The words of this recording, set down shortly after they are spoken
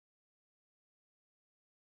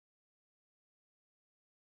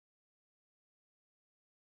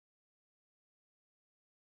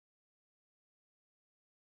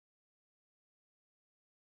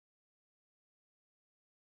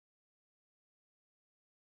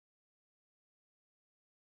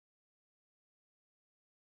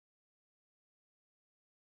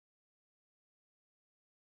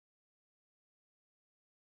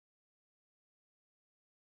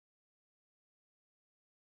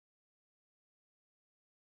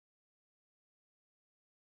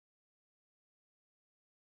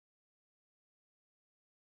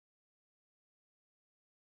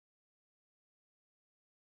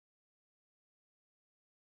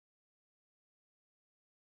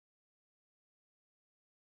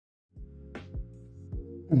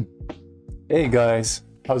Hey guys,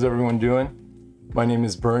 how's everyone doing? My name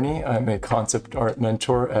is Bernie. I'm a concept art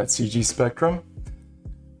mentor at CG Spectrum.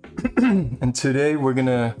 And today we're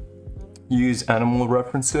gonna use animal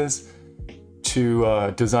references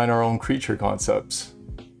to design our own creature concepts.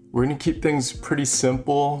 We're gonna keep things pretty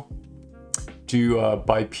simple, do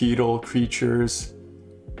bipedal creatures,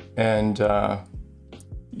 and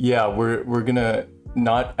yeah, we're gonna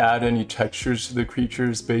not add any textures to the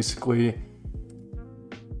creatures. Basically,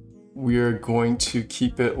 we're going to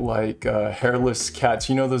keep it like hairless cats.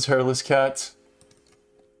 You know those hairless cats?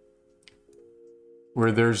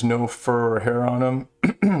 Where there's no fur or hair on them.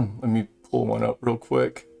 Let me pull one up real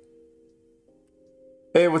quick.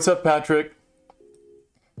 Hey, what's up, Patrick?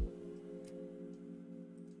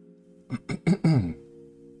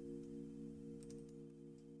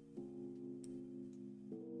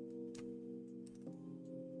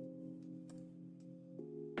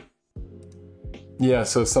 Yeah,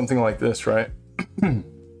 so something like this, right?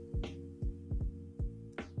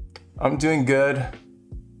 I'm doing good.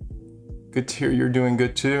 Good to hear you're doing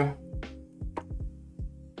good too.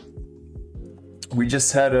 We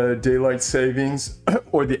just had a daylight savings,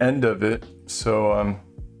 or the end of it. So,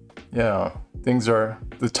 yeah,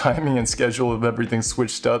 the timing and schedule of everything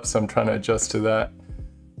switched up, so I'm trying to adjust to that.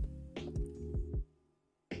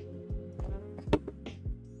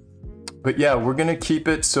 But yeah, we're gonna keep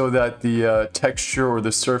it so that the texture or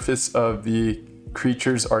the surface of the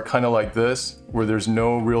creatures are kind of like this, where there's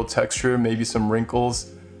no real texture, maybe some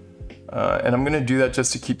wrinkles. And I'm gonna do that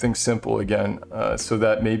just to keep things simple again, so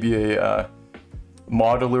that maybe a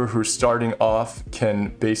modeler who's starting off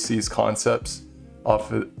can base these concepts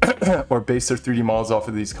off of, or base their 3D models off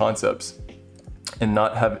of these concepts and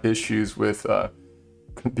not have issues with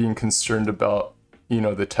being concerned about,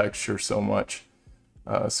 the texture so much.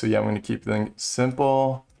 So yeah, I'm going to keep things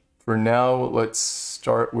simple. For now, let's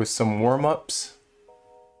start with some warm-ups.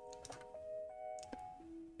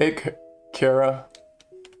 Hey, Kara.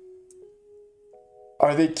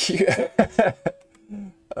 Are they cute?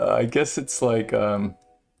 I guess it's like, yeah,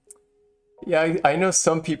 I know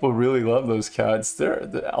some people really love those cats.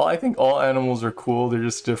 I think all animals are cool. They're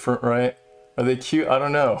just different, right? Are they cute? I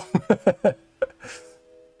don't know.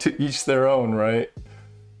 To each their own, right?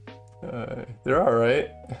 They're all right.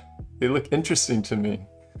 They look interesting to me.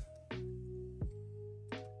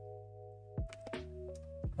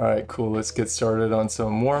 All right, cool. Let's get started on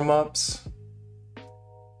some warm-ups.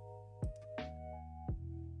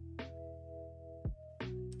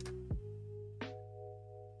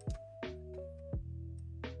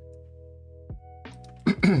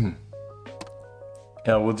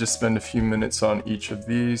 Yeah, we'll just spend a few minutes on each of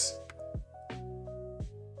these.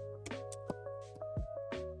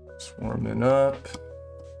 Just warming up.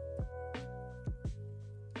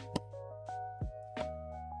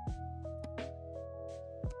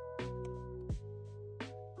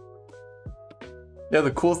 Yeah,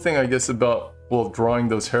 the cool thing, I guess, about, well, drawing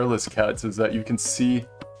those hairless cats is that you can see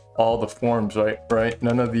all the forms, right?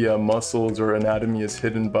 None of the muscles or anatomy is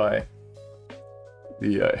hidden by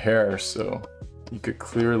the hair, so you could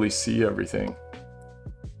clearly see everything.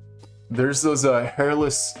 There's those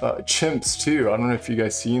hairless chimps too. I don't know if you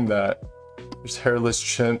guys seen that. There's hairless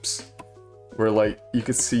chimps where like you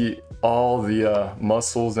could see all the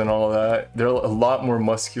muscles and all that. They're a lot more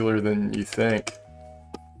muscular than you think.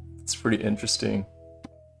 It's pretty interesting.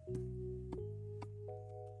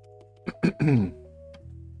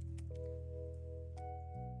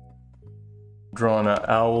 Drawing an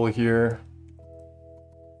owl here.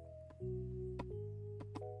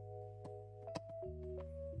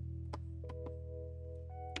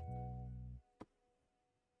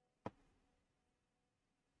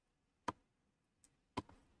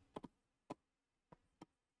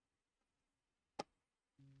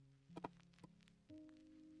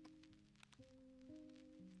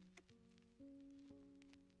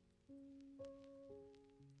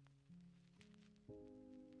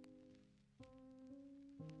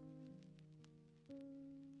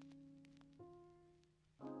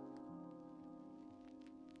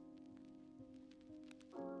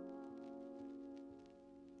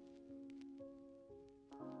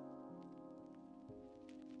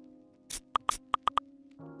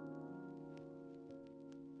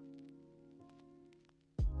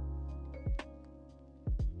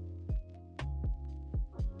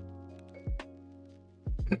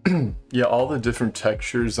 Yeah, all the different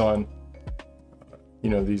textures on,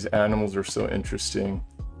 these animals are so interesting.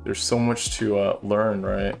 There's so much to learn,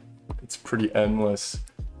 right? It's pretty endless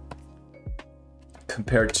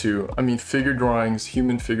compared to, I mean, figure drawings,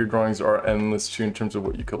 human figure drawings are endless too in terms of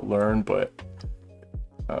what you could learn, but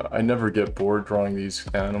I never get bored drawing these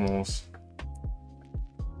animals.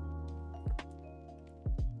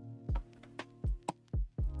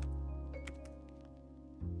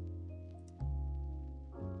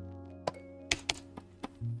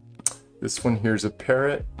 This one here is a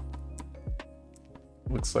parrot.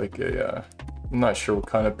 Looks like a, I'm not sure what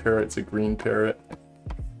kind of parrot. It's a green parrot.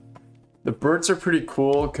 The birds are pretty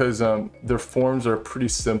cool because their forms are pretty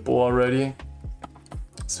simple already.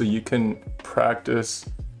 So you can practice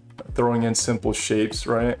throwing in simple shapes,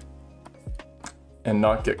 right? And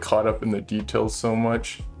not get caught up in the details so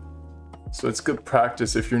much. So it's good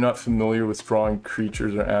practice if you're not familiar with drawing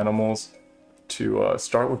creatures or animals to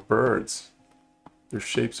start with birds. Their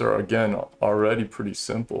shapes are, again, already pretty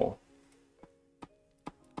simple.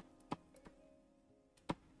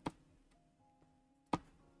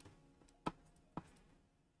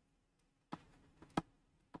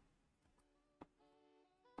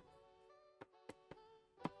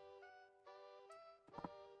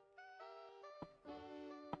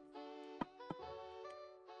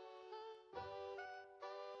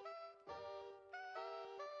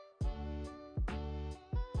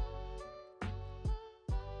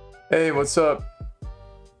 Hey, what's up?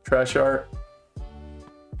 Trash art.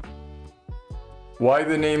 Why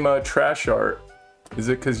the name trash art? Is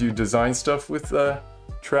it because you design stuff with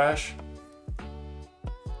trash?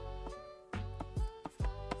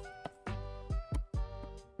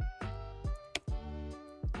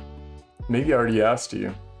 Maybe I already asked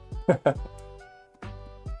you. All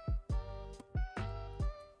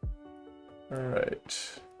right.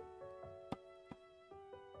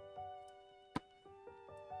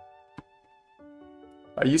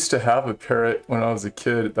 I used to have a parrot when I was a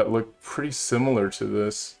kid that looked pretty similar to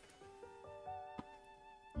this.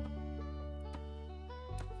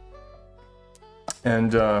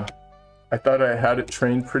 And I thought I had it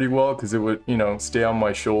trained pretty well because it would, you know, stay on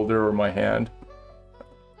my shoulder or my hand.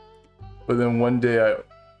 But then one day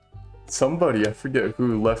somebody, I forget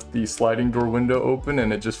who, left the sliding door window open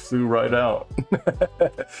and it just flew right out.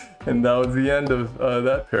 And that was the end of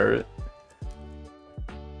that parrot.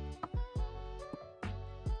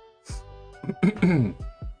 All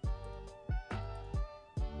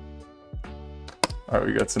right,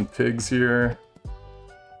 we got some pigs here.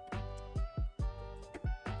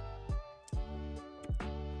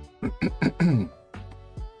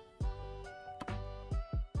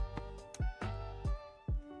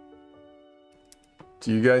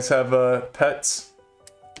 Do you guys have pets?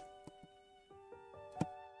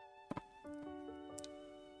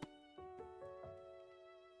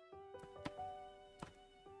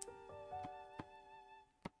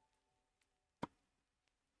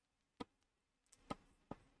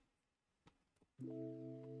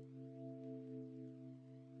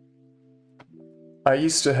 I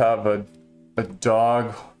used to have a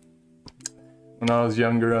dog when I was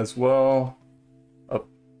younger as well.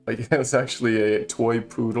 Like, it was actually a toy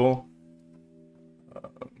poodle.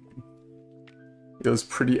 It was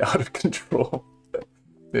pretty out of control.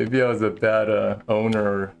 Maybe I was a bad owner,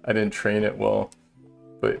 or I didn't train it well.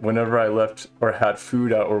 But whenever I left or had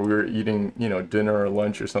food out, or we were eating, you know, dinner or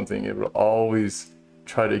lunch or something, it would always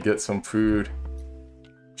try to get some food,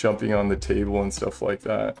 jumping on the table and stuff like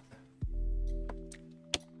that.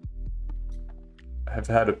 I've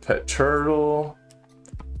had a pet turtle.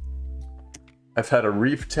 I've had a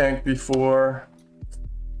reef tank before.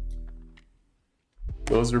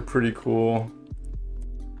 Those are pretty cool.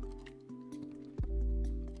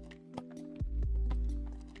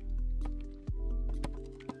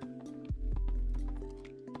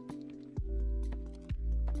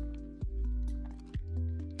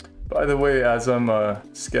 By the way, as I'm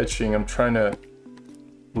sketching, I'm trying to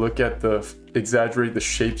look at exaggerate the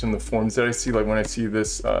shapes and the forms that I see. Like when I see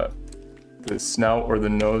this, the snout or the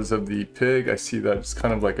nose of the pig, I see that it's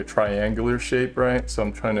kind of like a triangular shape, right? So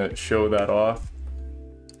I'm trying to show that off.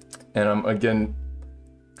 And I'm, again,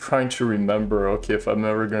 trying to remember, okay, if I'm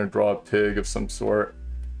ever going to draw a pig of some sort,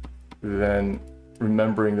 then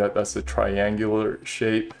remembering that that's a triangular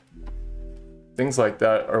shape. Things like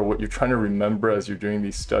that are what you're trying to remember as you're doing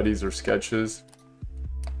these studies or sketches,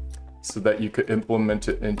 so that you could implement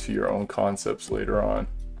it into your own concepts later on.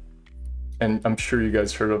 And I'm sure you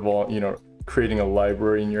guys heard of all, you know, creating a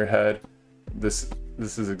library in your head. This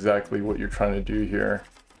is exactly what you're trying to do here.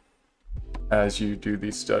 As you do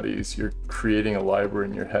these studies, you're creating a library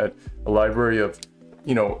in your head, a library of,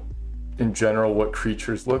 you know, in general, what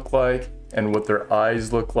creatures look like and what their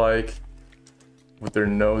eyes look like, what their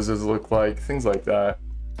noses look like, things like that,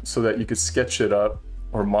 so that you could sketch it up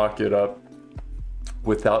or mock it up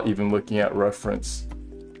without even looking at reference,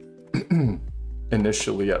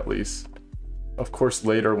 initially at least. Of course,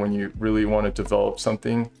 later when you really want to develop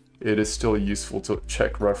something, it is still useful to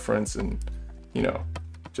check reference and, you know,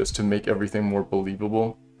 just to make everything more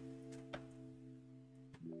believable.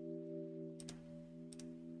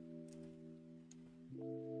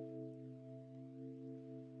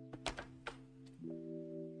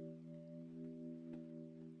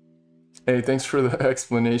 Hey, thanks for the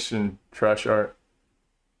explanation, Trash Art.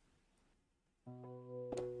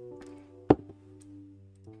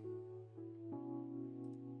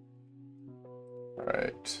 All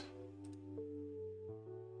right.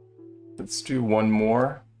 Let's do one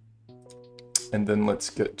more, and then let's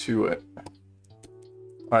get to it.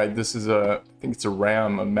 All right, this is I think it's a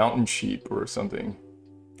ram, a mountain sheep or something.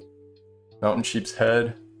 Mountain sheep's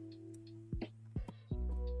head.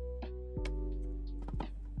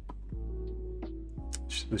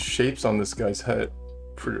 The shapes on this guy's head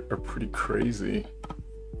are pretty crazy.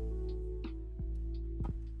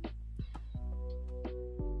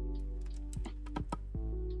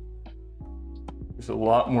 There's a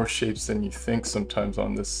lot more shapes than you think sometimes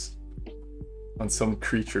on some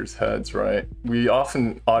creatures' heads, right? We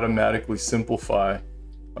often automatically simplify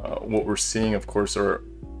what we're seeing, of course, or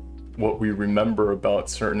what we remember about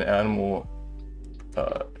certain animal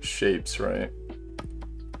shapes, right?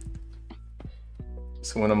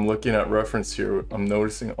 So when I'm looking at reference here, I'm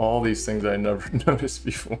noticing all these things I never noticed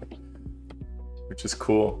before, which is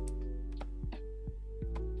cool.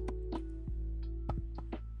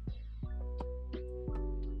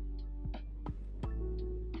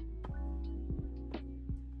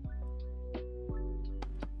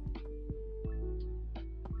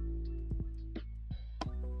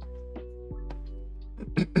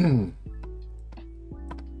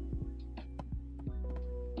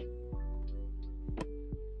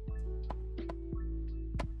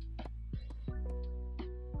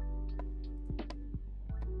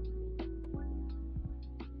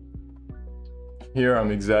 Here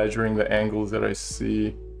I'm exaggerating the angles that I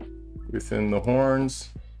see within the horns.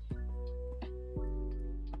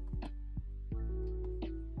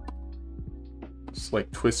 It's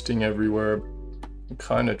like twisting everywhere. I'm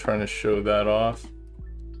kind of trying to show that off.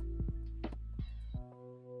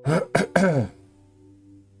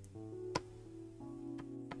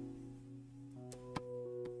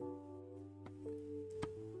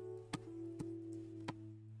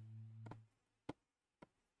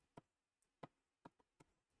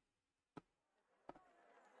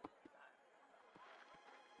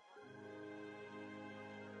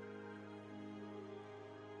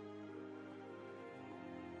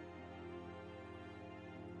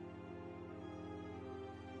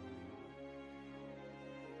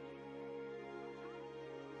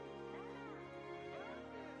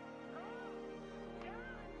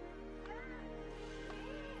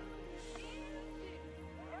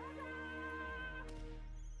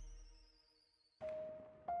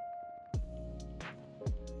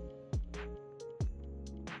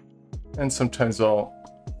 And sometimes I'll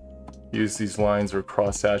use these lines or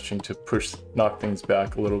cross hatching to knock things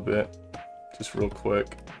back a little bit, just real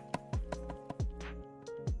quick.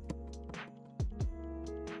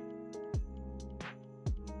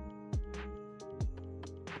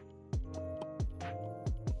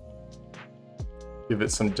 Give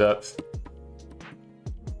it some depth.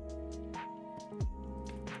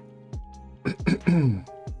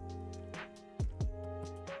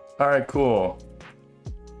 All right, cool.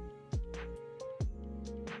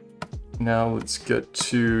 Now let's get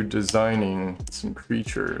to designing some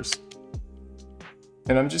creatures.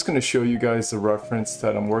 And I'm just going to show you guys the reference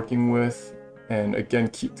that I'm working with. And again,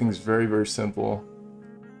 keep things very, very simple.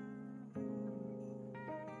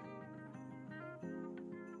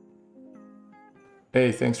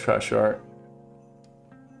 Hey, thanks, Trash Art.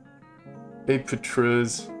 Hey,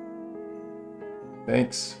 Patriz.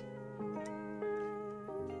 Thanks.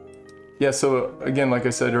 Yeah, so again, like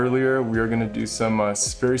I said earlier, we are going to do some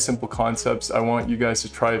very simple concepts. I want you guys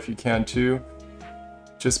to try if you can too.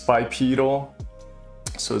 Just bipedal.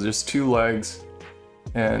 So there's 2 legs.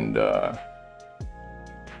 And yeah,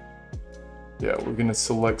 we're going to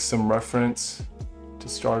select some reference to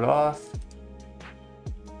start off.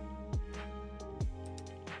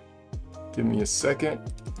 Give me a second.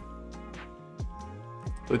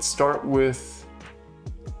 Let's start with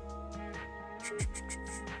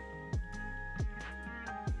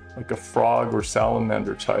like a frog or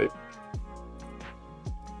salamander type.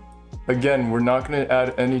 Again, we're not going to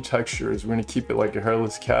add any textures. We're going to keep it like a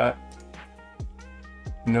hairless cat.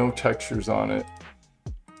 No textures on it.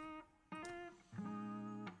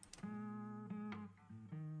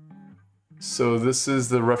 So this is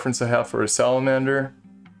the reference I have for a salamander.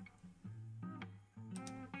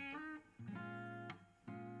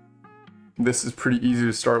 This is pretty easy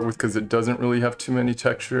to start with because it doesn't really have too many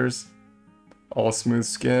textures. All smooth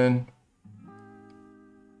skin.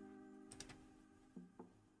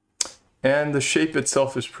 And the shape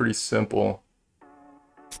itself is pretty simple.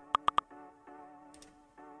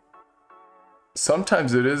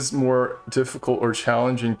 Sometimes it is more difficult or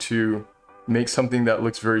challenging to make something that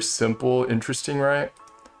looks very simple, interesting, right?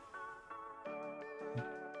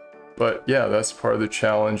 But yeah, that's part of the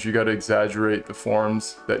challenge. You got to exaggerate the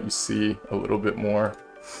forms that you see a little bit more.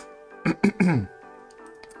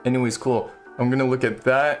 Anyways, cool. I'm going to look at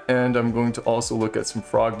that, and I'm going to also look at some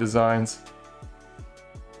frog designs.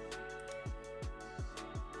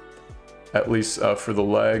 At least for the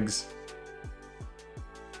legs.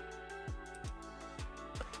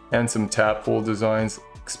 And some tadpole designs,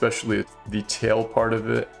 especially the tail part of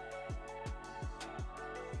it.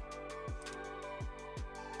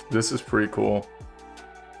 This is pretty cool.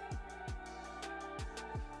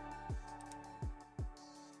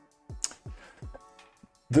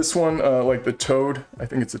 This one, like the toad, I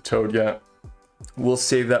think it's a toad, yeah. We'll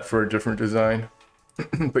save that for a different design.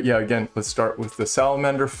 But yeah, again, let's start with the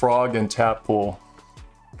salamander, frog, and tadpole.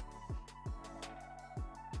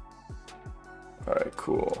 Alright,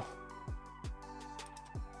 cool.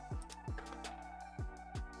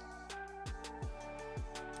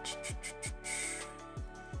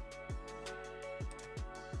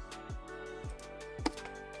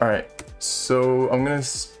 Alright, so I'm gonna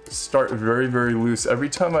start very, very loose. Every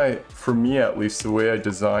time for me at least, the way I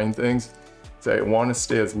design things, is I want to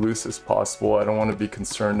stay as loose as possible. I don't want to be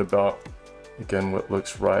concerned about, again, what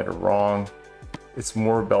looks right or wrong. It's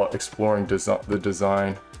more about exploring the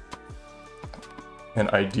design and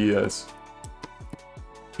ideas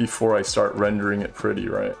before I start rendering it pretty,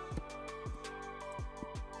 right?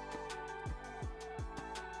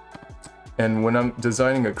 And when I'm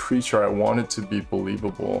designing a creature, I want it to be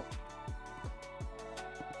believable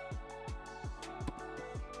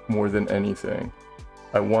more than anything.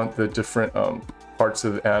 I want the different parts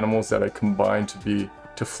of animals that I combine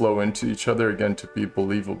to flow into each other, again, to be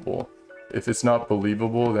believable. If it's not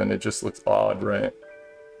believable, then it just looks odd, right?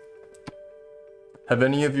 Have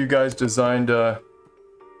any of you guys designed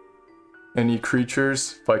any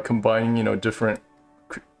creatures by combining, you know, different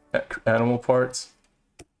animal parts?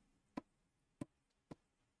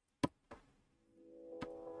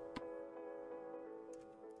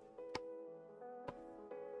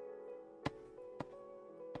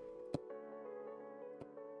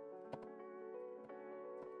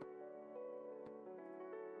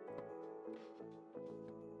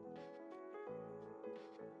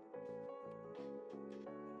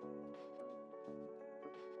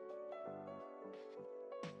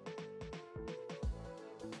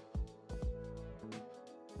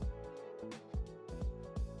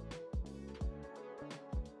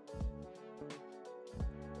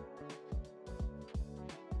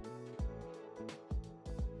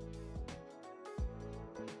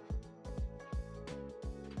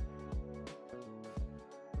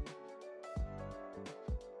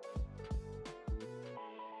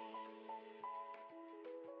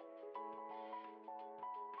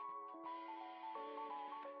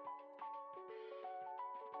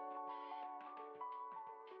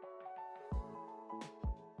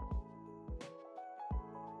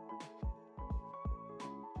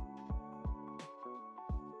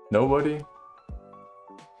 Nobody?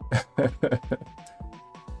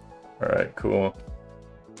 Alright, cool.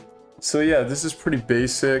 So yeah, this is pretty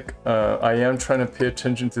basic. I am trying to pay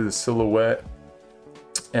attention to the silhouette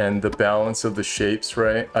and the balance of the shapes,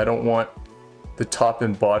 right? I don't want the top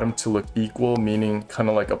and bottom to look equal, meaning kind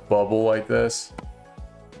of like a bubble like this.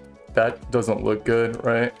 That doesn't look good,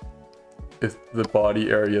 right? If the body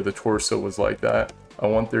area, the torso was like that. I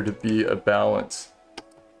want there to be a balance.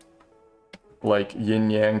 Like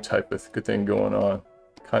yin-yang type of thing going on.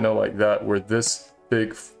 Kind of like that, where this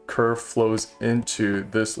big curve flows into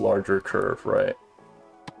this larger curve, right?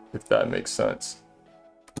 If that makes sense.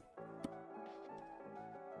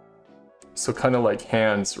 So kind of like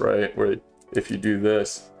hands, right? Where if you do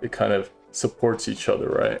this, it kind of supports each other,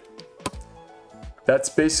 right? That's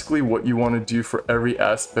basically what you want to do for every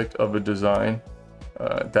aspect of a design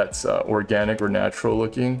that's organic or natural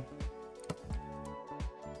looking.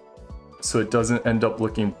 So it doesn't end up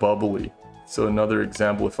looking bubbly. So another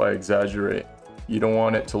example, if I exaggerate, you don't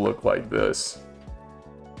want it to look like this.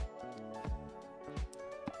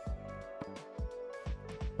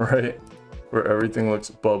 Right? Where everything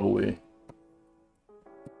looks bubbly.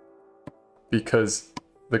 Because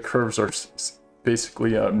the curves are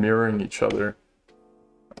basically mirroring each other.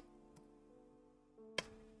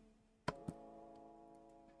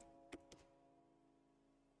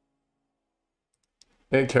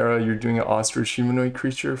 Hey Kara, you're doing an ostrich humanoid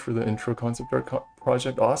creature for the intro concept art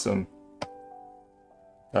project? Awesome.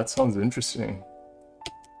 That sounds interesting.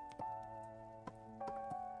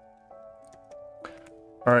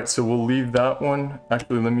 Alright, so we'll leave that one.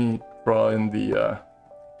 Actually, let me draw in the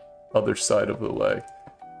other side of the leg.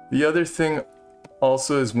 The other thing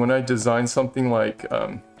also is when I design something like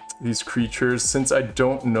these creatures, since I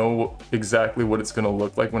don't know exactly what it's going to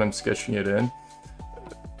look like when I'm sketching it in,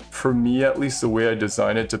 for me at least, the way I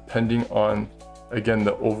design it, depending on, again,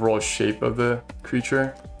 the overall shape of the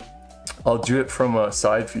creature, I'll do it from a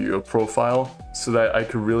side view, a profile, so that I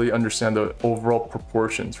could really understand the overall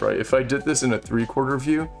proportions, right? If I did this in a 3/4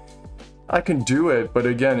 view, I can do it, but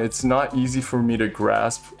again, it's not easy for me to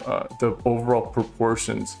grasp the overall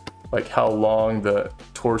proportions, like how long the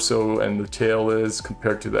torso and the tail is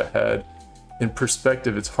compared to the head. In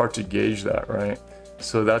perspective, it's hard to gauge that, right?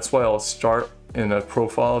 So that's why I'll start in a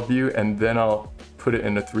profile view and then I'll put it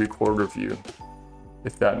in a 3/4 view,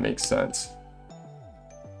 if that makes sense.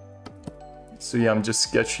 So yeah, I'm just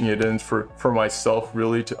sketching it in for myself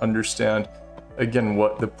really to understand, again,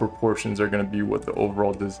 what the proportions are going to be, what the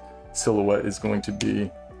overall silhouette is going to be.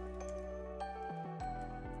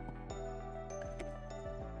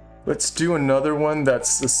 Let's do another one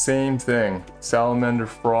that's the same thing. Salamander,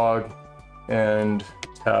 frog, and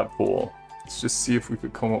tadpole. Let's just see if we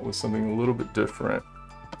could come up with something a little bit different.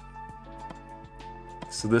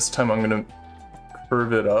 So this time I'm going to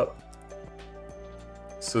curve it up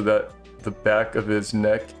so that the back of his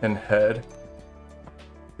neck and head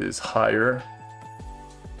is higher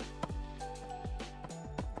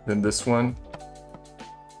than this one.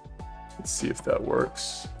 Let's see if that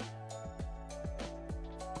works.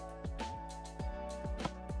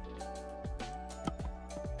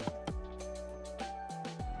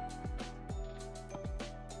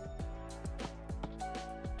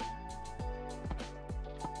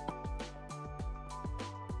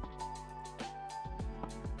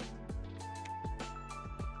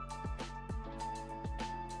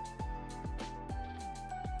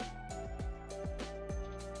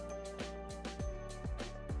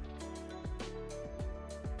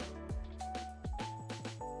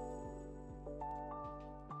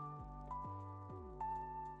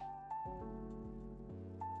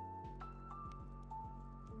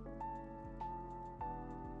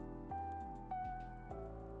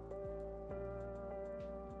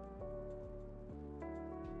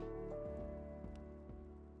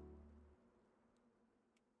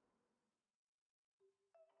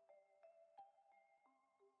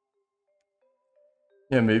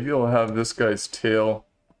 Yeah, maybe I'll have this guy's tail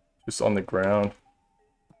just on the ground.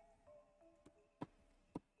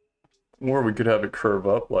 Or we could have it curve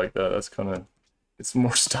up like that. That's kind of, it's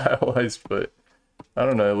more stylized, but I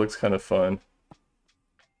don't know, it looks kind of fun.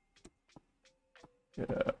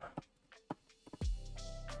 Yeah.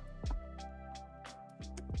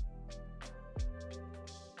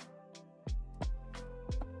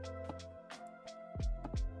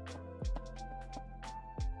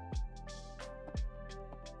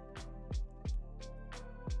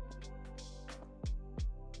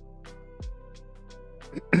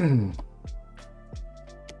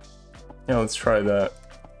 Yeah, let's try that.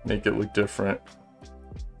 Make it look different,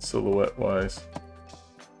 silhouette wise.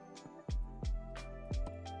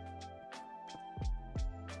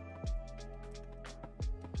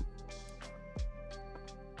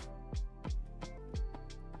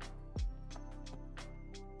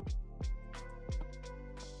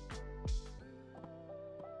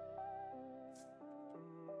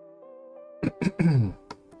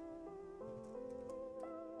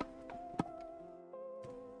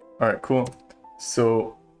 All right, cool.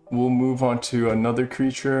 So we'll move on to another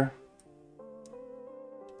creature.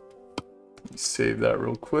 Save that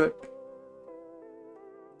real quick.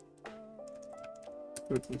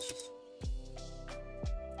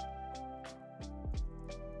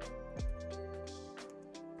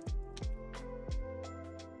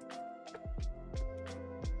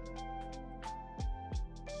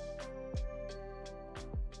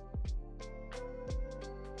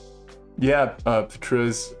 Yeah,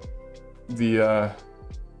 Patriz, the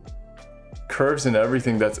curves and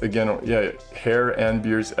everything, that's, again, yeah, hair and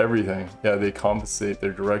beards, everything. Yeah, they compensate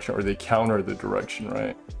their direction, or they counter the direction,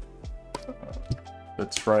 right?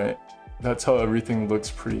 That's right. That's how everything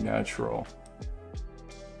looks pretty natural.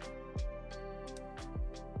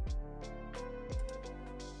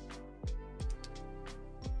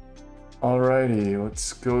 Alrighty,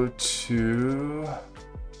 let's go to...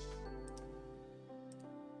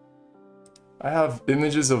 I have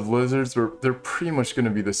images of lizards, they're pretty much going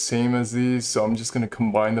to be the same as these, so I'm just going to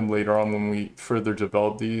combine them later on when we further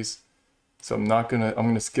develop these. So I'm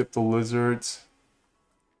gonna skip the lizards.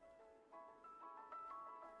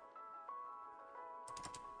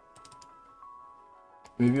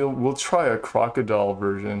 Maybe we'll try a crocodile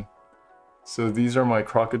version. So these are my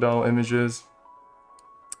crocodile images.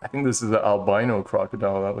 I think this is an albino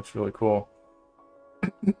crocodile. That looks really cool.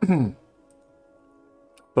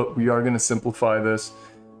 But we are going to simplify this.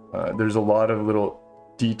 There's a lot of little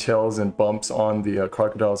details and bumps on the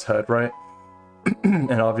crocodile's head, right?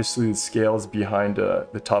 And obviously the scales behind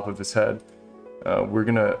the top of his head. We're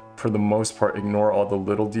going to, for the most part, ignore all the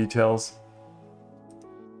little details.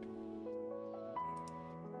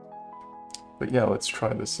 But yeah, let's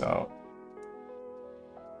try this out.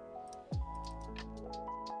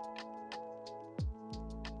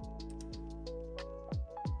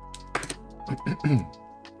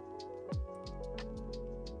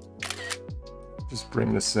 Just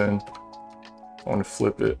bring this in. I want to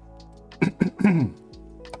flip it.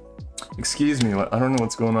 Excuse me, I don't know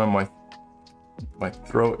what's going on. My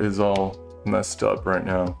throat is all messed up right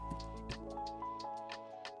now.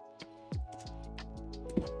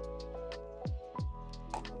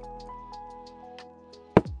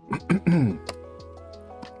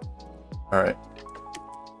 All right.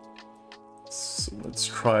 So let's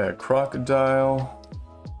try a crocodile.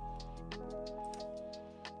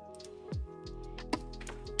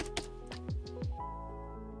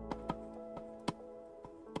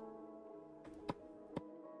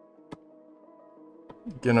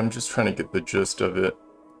 Again, I'm just trying to get the gist of it.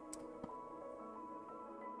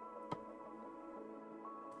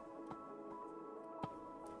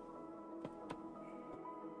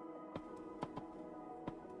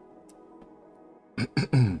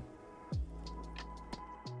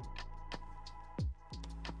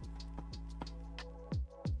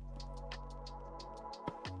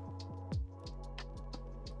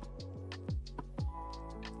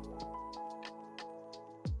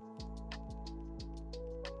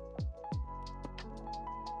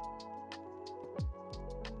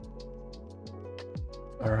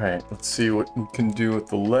 All right, let's see what we can do with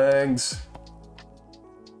the legs.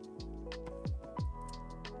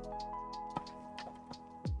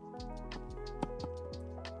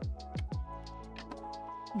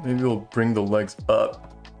 Maybe we'll bring the legs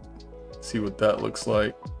up, see what that looks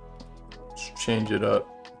like. Just change it up.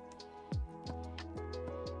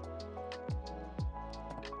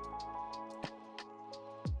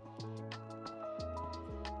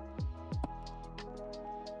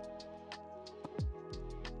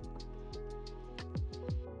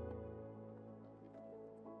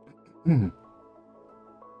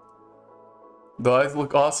 The eyes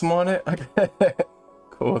look awesome on it?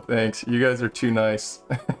 Cool, thanks. You guys are too nice.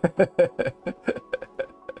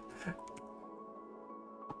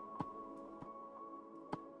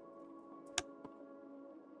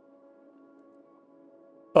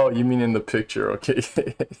 Oh, you mean in the picture, okay.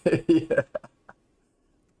 Yeah.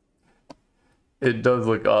 It does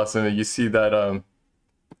look awesome. You see that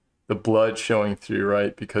the blood showing through,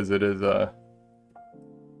 right? Because it is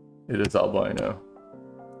albino.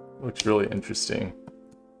 Looks really interesting.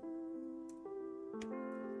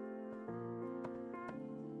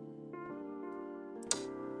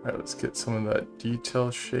 All right, let's get some of that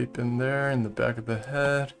detail shape in there in the back of the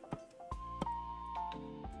head.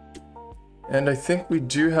 And I think we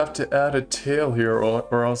do have to add a tail here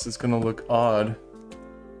or else it's gonna look odd.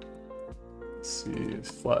 Let's see,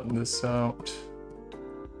 let's flatten this out.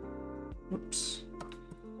 Oops.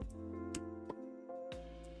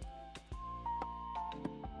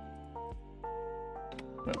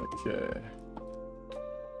 Okay.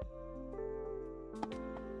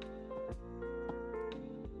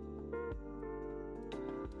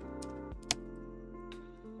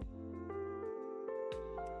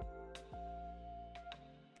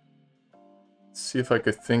 See if I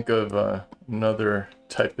could think of another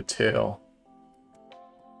type of tail.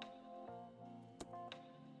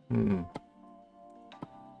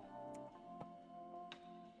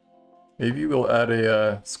 Maybe we'll add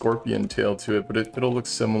a scorpion tail to it, but it'll look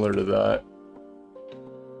similar to that.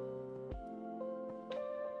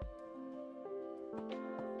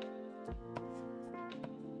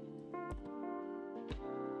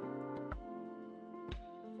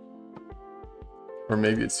 Or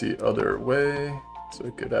maybe it's the other way, so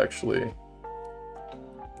it could actually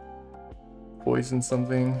poison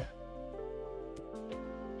something.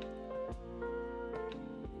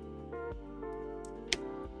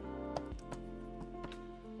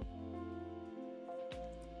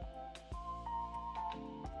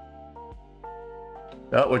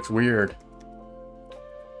 That looks weird.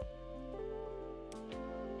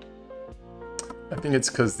 I think it's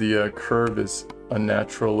because the curve is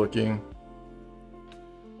unnatural looking.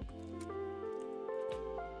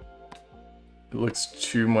 looks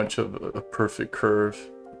too much of a perfect curve.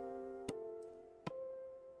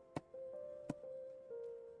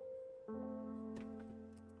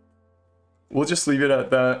 We'll just leave it at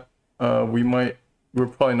that. We're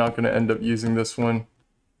probably not going to end up using this one,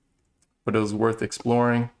 but it was worth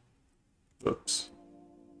exploring. Oops.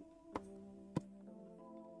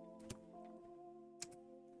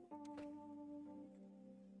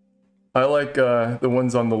 I like the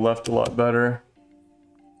ones on the left a lot better.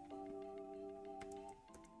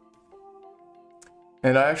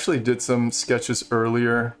 And I actually did some sketches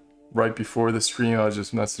earlier, right before the stream. I was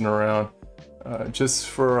just messing around. Just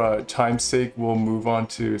for time's sake, we'll move on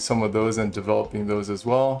to some of those and developing those as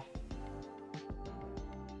well.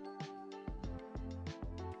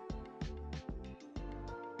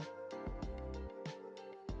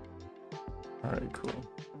 All right, cool.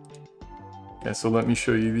 Okay, so let me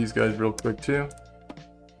show you these guys real quick too.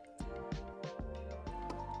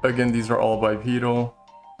 Again, these are all bipedal.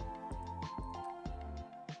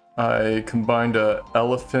 I combined an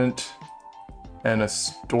elephant and a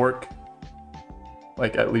stork.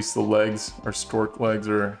 Like at least the legs are stork legs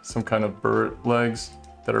or some kind of bird legs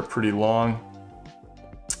that are pretty long.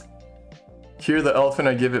 Here the elephant,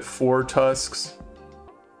 I give it 4 tusks.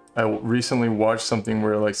 I recently watched something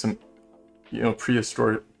where like some,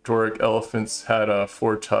 prehistoric elephants had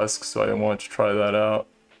 4 tusks, so I wanted to try that out.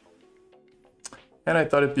 And I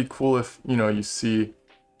thought it'd be cool if, you see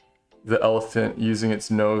the elephant using its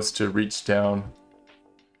nose to reach down,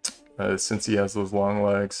 since he has those long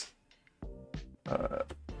legs.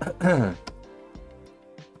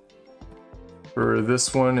 For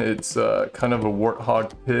this one, it's kind of a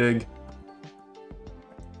warthog pig,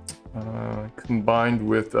 combined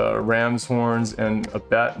with ram's horns and a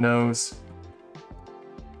bat nose.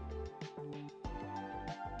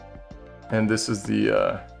 And this is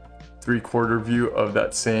the 3/4 view of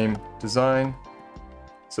that same design.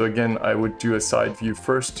 So again, I would do a side view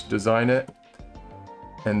first to design it,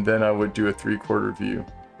 and then I would do a 3/4 view.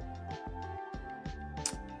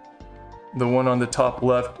 The one on the top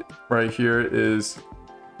left right here is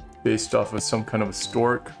based off of some kind of a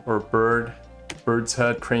stork or bird's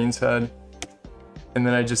head, crane's head. And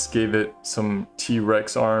then I just gave it some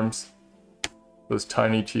T-Rex arms, those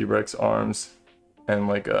tiny T-Rex arms, and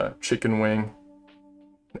like a chicken wing.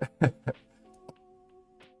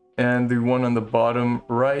 And the one on the bottom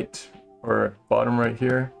right, or bottom right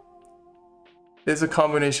here, is a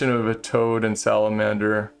combination of a toad and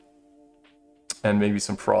salamander, and maybe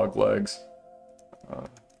some frog legs.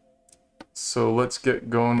 So let's get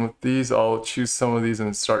going with these. I'll choose some of these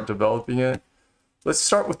and start developing it. Let's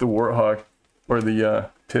start with the warthog, or the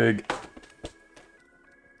pig.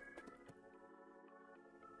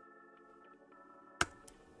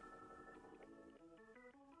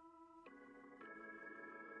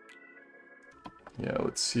 Yeah,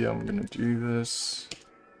 let's see how I'm gonna do this.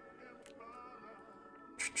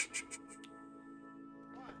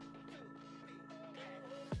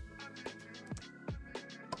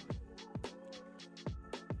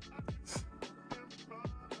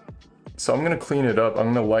 So I'm gonna clean it up.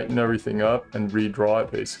 I'm gonna lighten everything up and redraw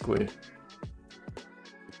it basically.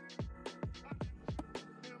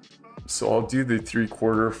 So I'll do the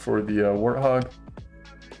 3/4 for the warthog,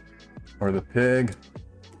 or the pig.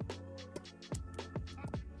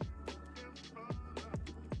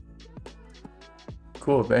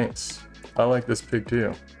 Cool, thanks. I like this pig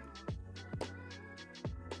too.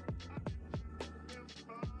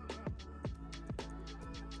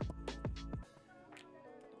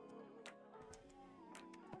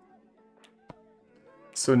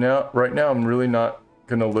 So right now, I'm really not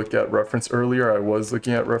gonna look at reference. Earlier, I was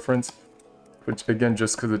looking at reference, which again,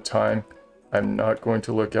 just because of time, I'm not going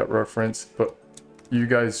to look at reference, but you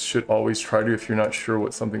guys should always try to if you're not sure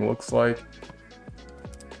what something looks like.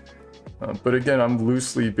 But again, I'm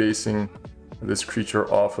loosely basing this creature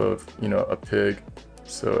off of, a pig.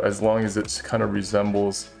 So as long as it kind of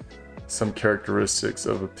resembles some characteristics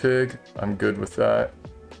of a pig, I'm good with that.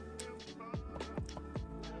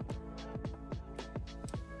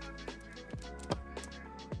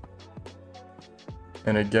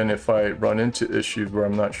 And again, if I run into issues where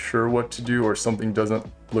I'm not sure what to do or something doesn't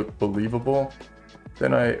look believable,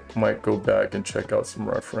 then I might go back and check out some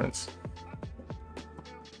reference.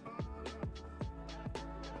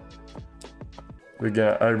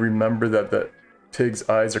 Again, I remember that the pig's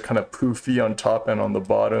eyes are kind of poofy on top and on the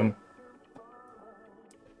bottom.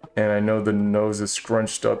 And I know the nose is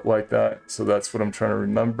scrunched up like that, so that's what I'm trying to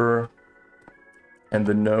remember. And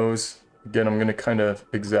the nose, again, I'm going to kind of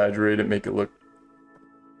exaggerate it, make it look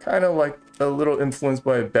kind of like a little influenced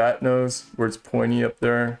by a bat nose, where it's pointy up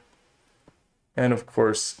there. And of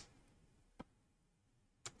course,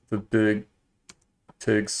 the big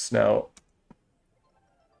pig snout.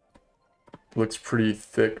 Looks pretty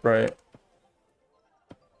thick, right?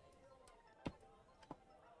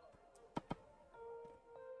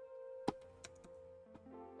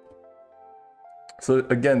 So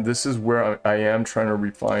again, this is where I am trying to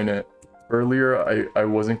refine it. Earlier, I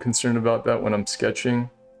wasn't concerned about that when I'm sketching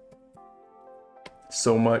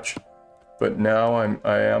so much, but now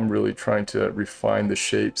I am really trying to refine the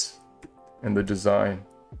shapes and the design.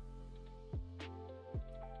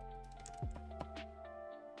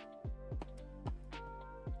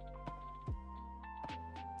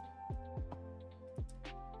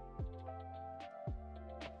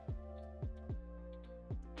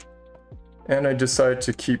 And I decided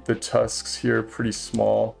to keep the tusks here pretty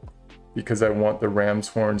small because I want the ram's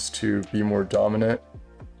horns to be more dominant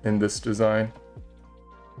in this design.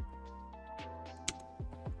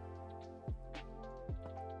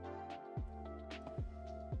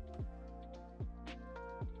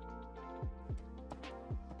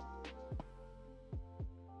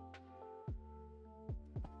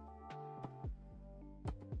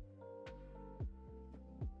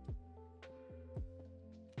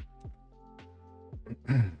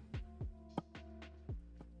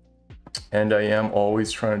 And I am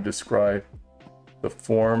always trying to describe the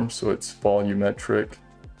form so it's volumetric.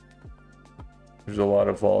 There's a lot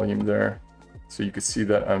of volume there. So you can see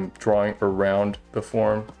that I'm drawing around the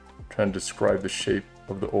form, trying to describe the shape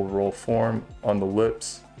of the overall form on the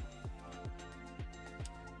lips.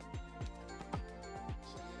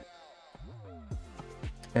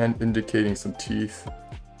 And indicating some teeth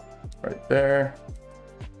right there.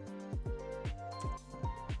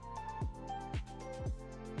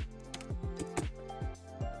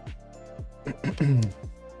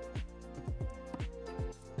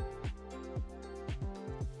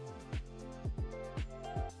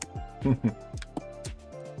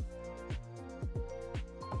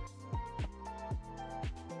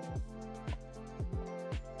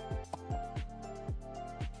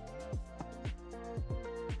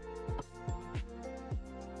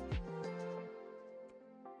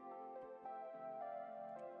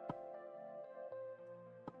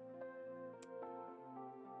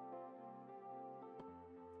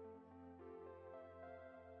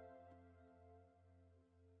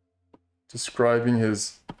 Describing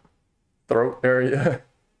his throat area,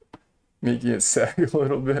 making it sag a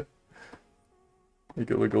little bit, make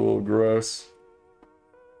it look a little gross.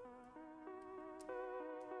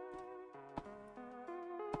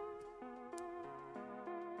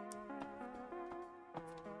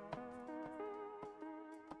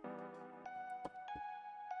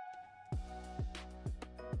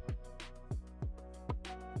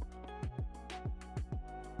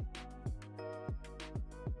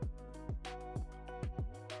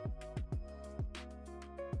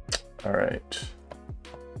 All right.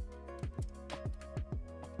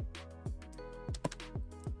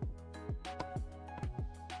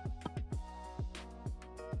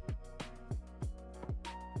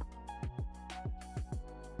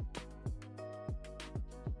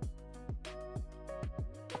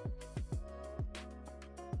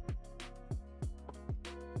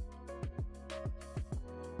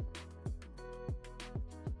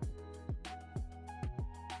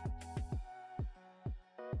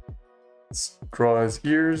 Let's draw his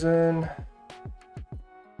ears in.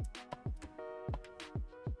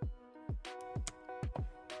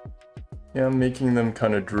 Yeah, I'm making them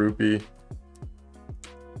kind of droopy.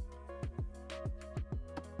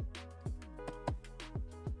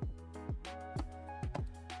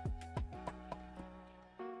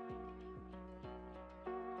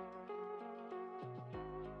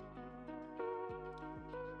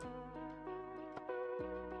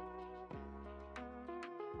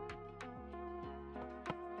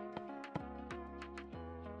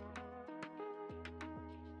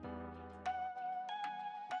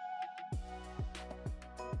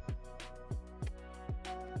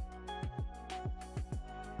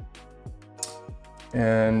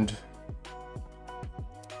 And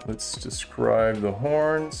let's describe the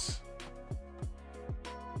horns.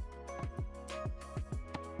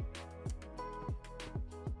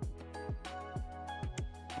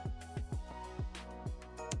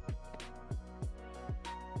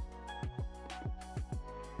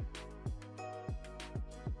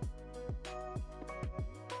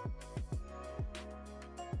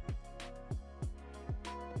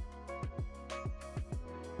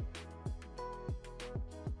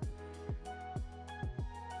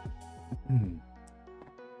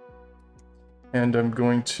 And I'm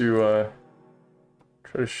going to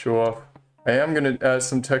try to show off. I am going to add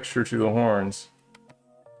some texture to the horns.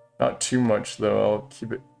 Not too much though, I'll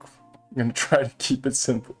keep it I'm gonna try to keep it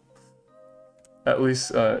simple. At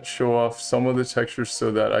least show off some of the textures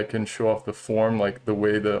so that I can show off the form, like the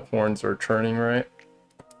way the horns are turning, right?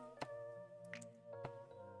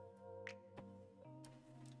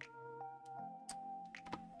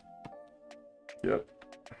 Yep.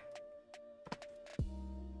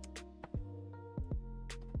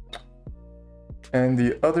 And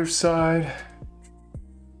the other side.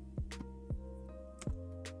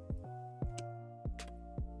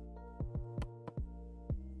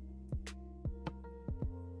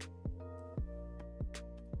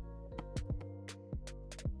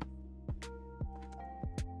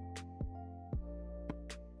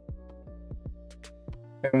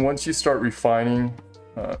 And once you start refining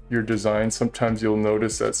your design, sometimes you'll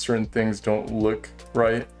notice that certain things don't look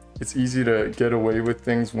right. It's easy to get away with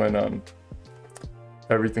things when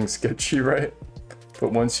everything's sketchy, right?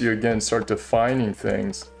 But once you again start defining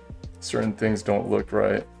things, certain things don't look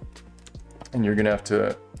right. And you're gonna have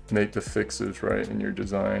to make the fixes, right, in your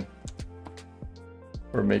design.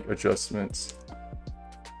 Or make adjustments.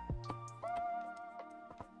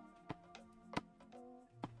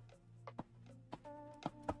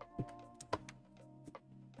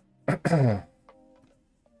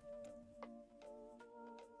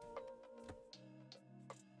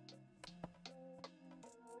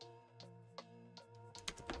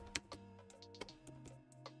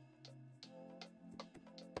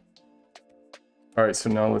 All right, so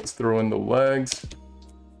now let's throw in the legs.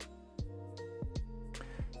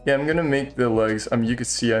 Yeah, I'm gonna make the legs, I mean, you can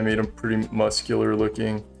see I made them pretty muscular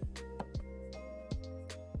looking.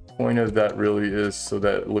 Point of that really is so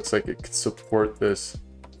that it looks like it could support this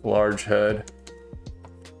large head.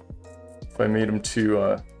 If I made them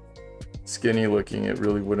too skinny looking, it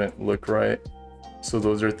really wouldn't look right. So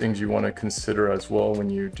those are things you want to consider as well when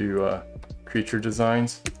you do creature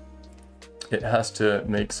designs. It has to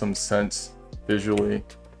make some sense visually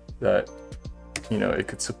that, you know, it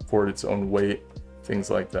could support its own weight, things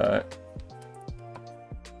like that.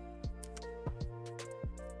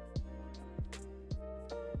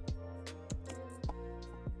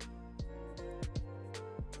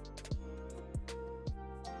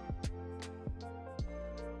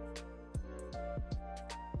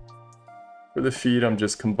 For the feet, I'm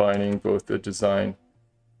just combining both the design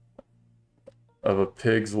of a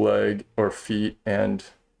pig's leg or feet and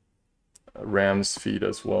a ram's feet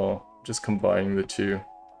as well. Just combining the two.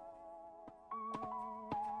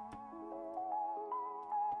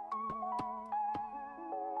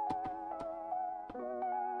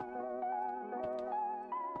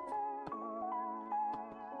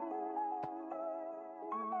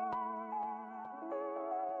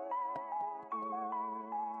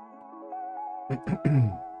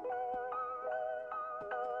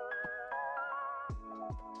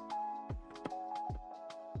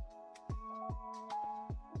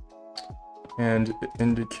 And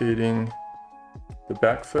indicating the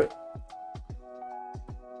back foot.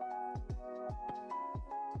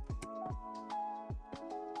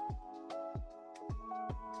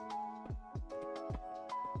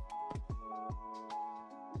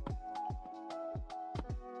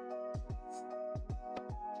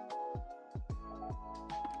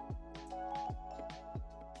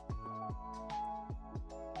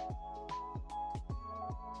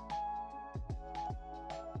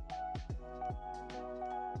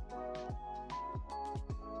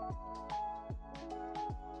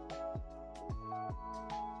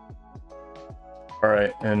 All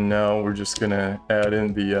right, and now we're just gonna add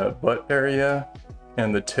in the butt area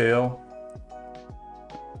and the tail.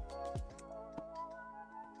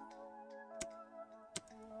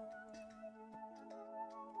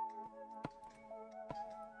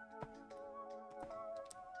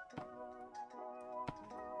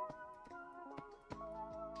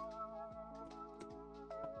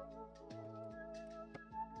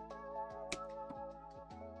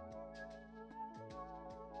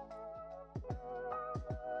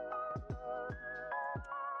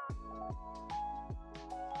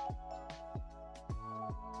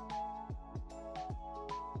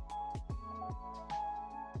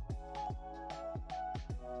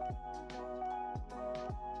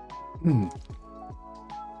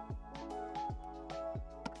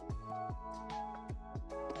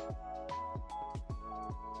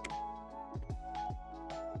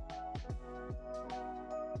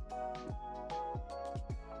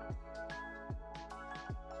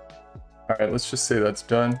 All right, let's just say that's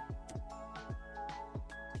done.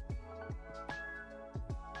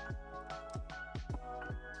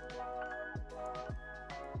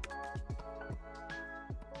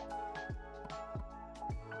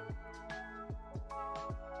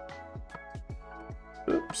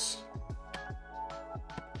 Oops.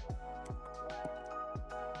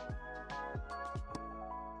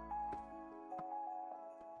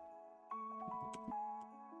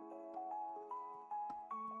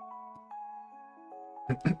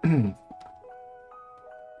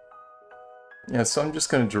 Yeah, so I'm just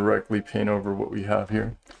going to directly paint over what we have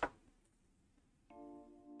here.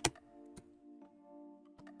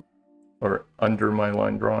 Or under my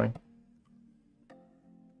line drawing.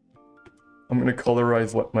 I'm going to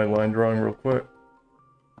colorize my line drawing real quick.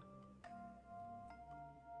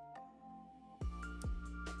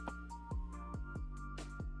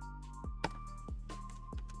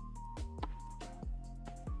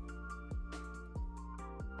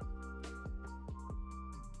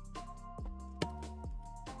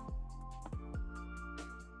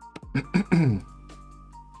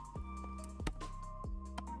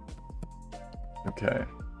 Okay.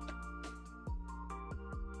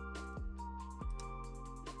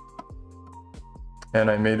 And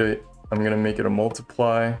I'm gonna make it a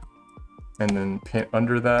multiply and then paint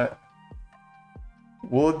under that.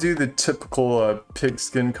 We'll do the typical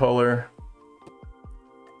pigskin color.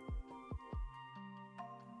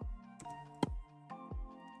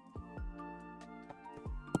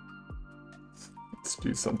 Let's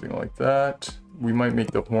do something like that. We might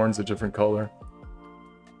make the horns a different color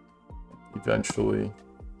eventually.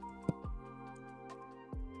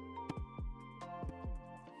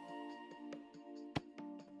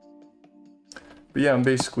 But yeah, I'm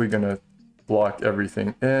basically gonna block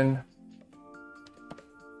everything in.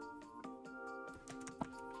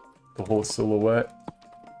 The whole silhouette.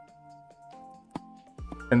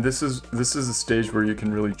 And this is a stage where you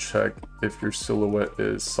can really check if your silhouette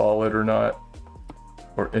is solid or not,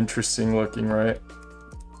 or interesting looking, right?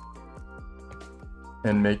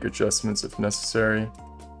 And make adjustments if necessary.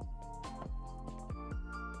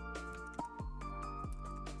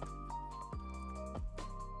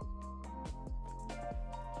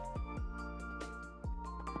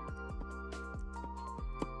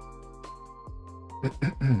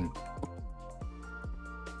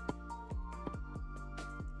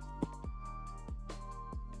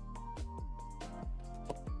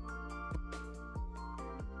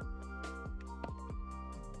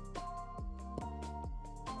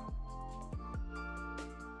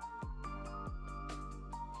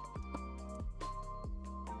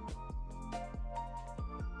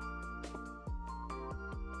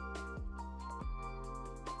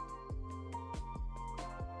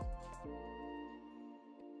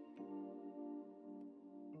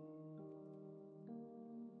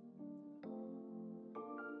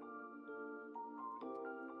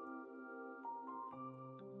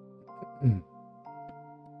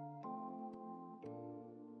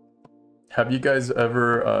 Have you guys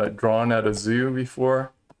ever drawn at a zoo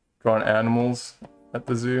before? Drawn animals at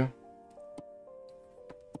the zoo?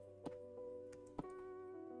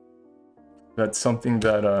 That's something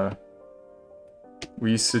that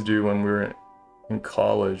we used to do when we were in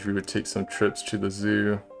college. We would take some trips to the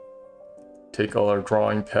zoo, take all our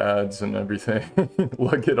drawing pads and everything,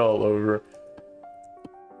 lug it all over.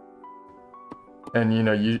 And you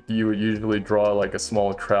know, you would usually draw like a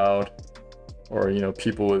small crowd, or you know,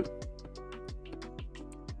 people would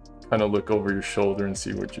kind of look over your shoulder and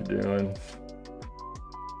see what you're doing.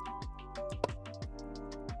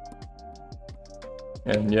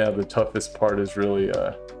 And yeah, the toughest part is really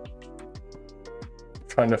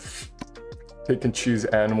trying to pick and choose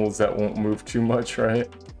animals that won't move too much, right?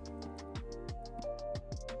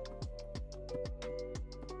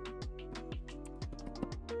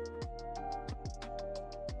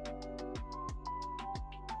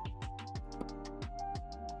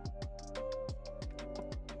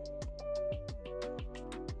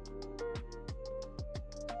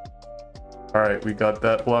 All right, we got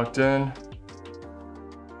that blocked in.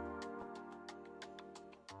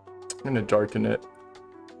 I'm gonna darken it.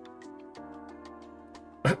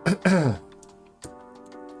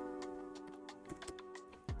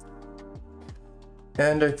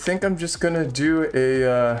 And I think I'm just gonna do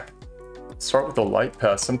a, start with a light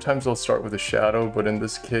pass. Sometimes I'll start with a shadow, but in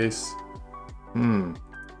this case, I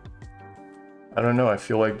don't know, I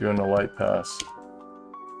feel like doing a light pass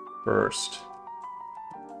first.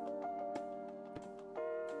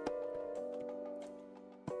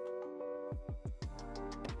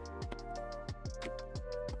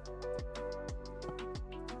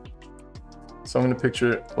 So I'm going to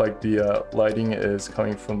picture it like the lighting is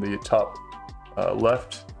coming from the top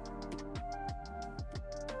left.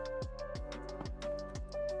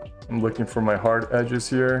 I'm looking for my hard edges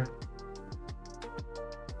here.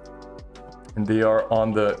 And they are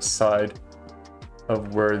on the side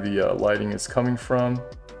of where the lighting is coming from.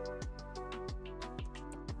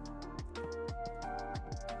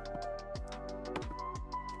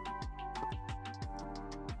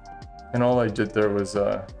 And all I did there was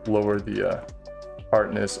lower the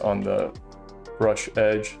hardness on the brush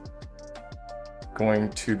edge going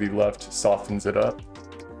to the left softens it up.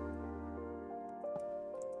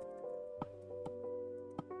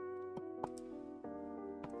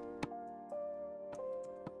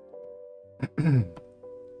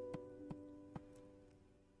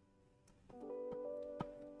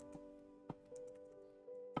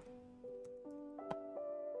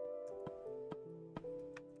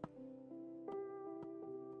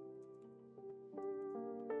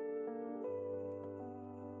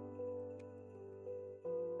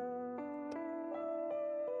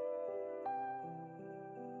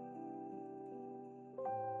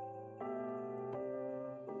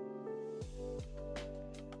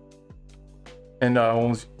 And I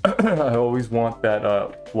always, I always want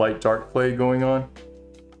that light-dark play going on,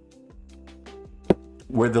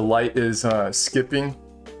 where the light is skipping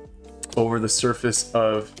over the surface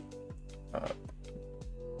of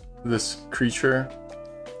this creature.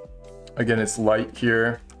 Again, it's light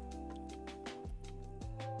here,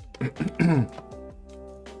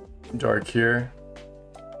 dark here.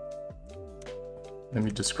 Let me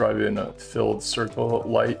describe it in a filled circle: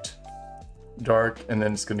 light, dark, and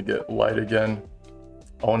then it's going to get light again.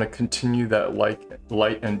 I want to continue that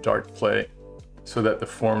light and dark play so that the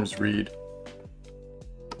forms read.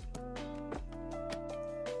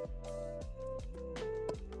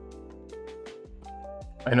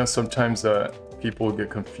 I know sometimes people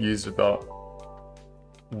get confused about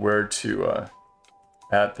where to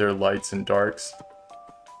add their lights and darks,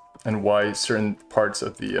 and why certain parts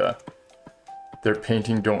of the their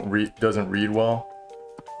painting doesn't read well.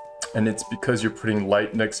 And it's because you're putting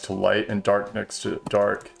light next to light and dark next to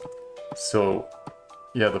dark. So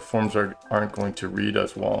yeah, the forms aren't going to read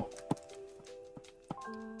as well.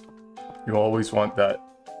 You always want that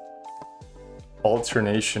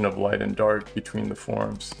alternation of light and dark between the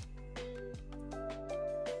forms.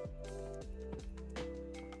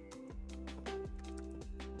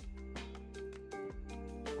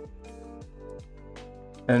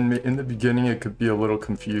 And in the beginning it could be a little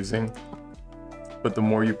confusing, but the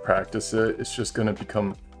more you practice it, it's just going to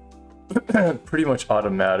become pretty much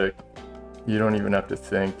automatic. You don't even have to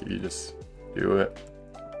think, you just do it.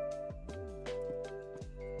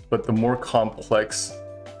 But the more complex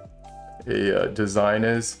a design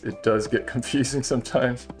is, it does get confusing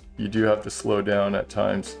sometimes. You do have to slow down at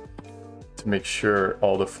times to make sure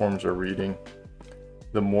all the forms are reading.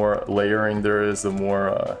 The more layering there is, the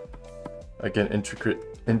more again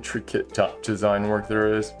intricate design work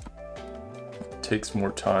there is. It takes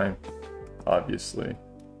more time, obviously.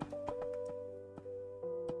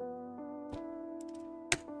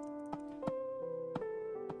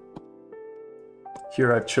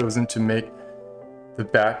 Here I've chosen to make the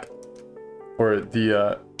back, or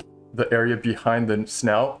the area behind the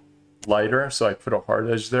snout, lighter, so I put a hard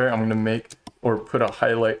edge there. I'm going to make, or put a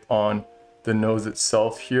highlight on the nose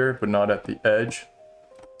itself here, but not at the edge.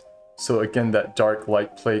 So again, that dark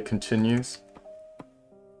light play continues.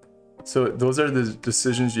 So those are the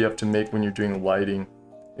decisions you have to make when you're doing lighting,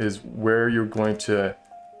 is where you're going to,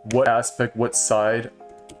 what aspect, what side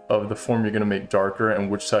of the form you're going to make darker and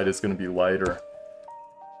which side is going to be lighter.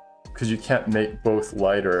 Because you can't make both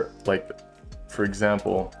lighter. Like, for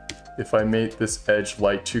example, if I make this edge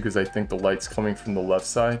light too, because I think the light's coming from the left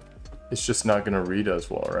side, it's just not going to read as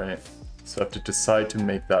well, right? So I have to decide to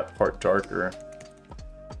make that part darker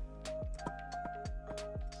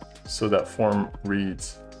so that form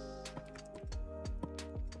reads.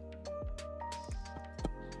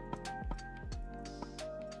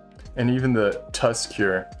 And even the tusk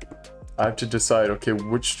here, I have to decide, okay,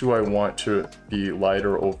 which do I want to be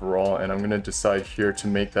lighter overall? And I'm going to decide here to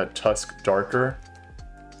make that tusk darker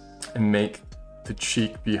and make the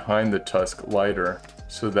cheek behind the tusk lighter,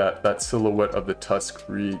 so that that silhouette of the tusk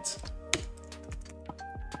reads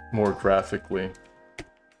more graphically.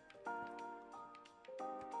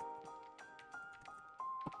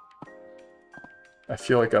 I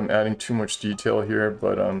feel like I'm adding too much detail here,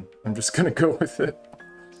 but I'm just going to go with it.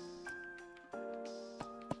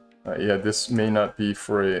 Yeah, this may not be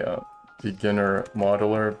for a beginner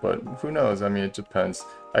modeler, but who knows? I mean, it depends.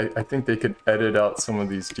 I think they could edit out some of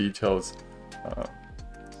these details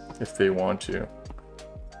if they want to.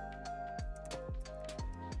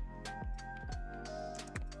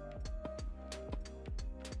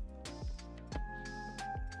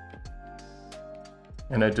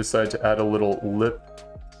 And I decided to add a little lip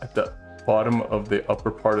at the bottom of the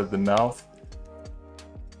upper part of the mouth.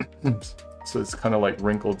 So it's kind of like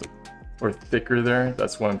wrinkled or thicker there.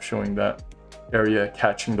 That's why I'm showing that area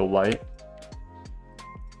catching the light.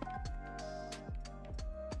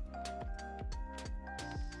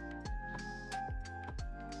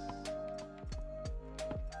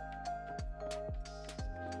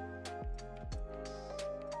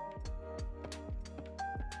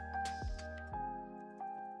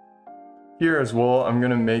 Here as well, I'm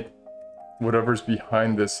gonna make whatever's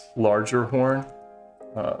behind this larger horn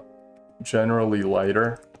generally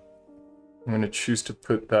lighter. I'm gonna choose to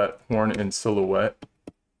put that horn in silhouette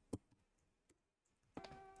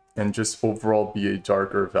and just overall be a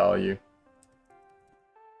darker value.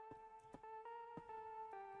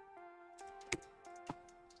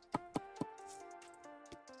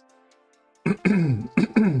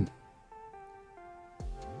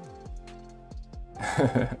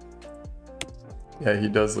 Yeah, he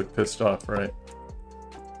does look pissed off, right?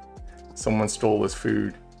 Someone stole his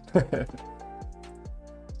food.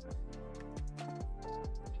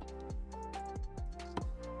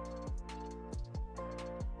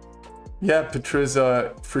 Yeah,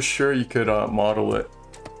 Patricia, for sure you could model it.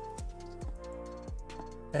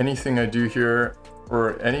 Anything I do here,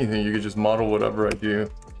 or anything, you could just model whatever I do.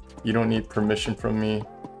 You don't need permission from me.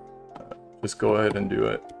 Just go ahead and do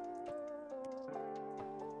it.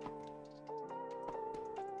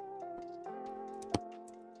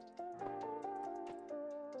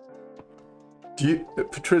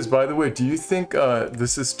 Patrice, by the way, do you think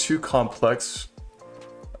this is too complex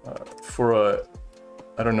for a,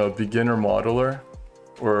 I don't know, beginner modeler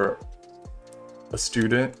or a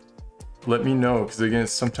student? Let me know, because again,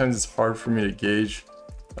 sometimes it's hard for me to gauge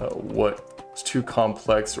what's too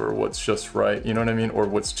complex or what's just right, you know what I mean? Or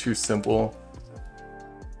what's too simple.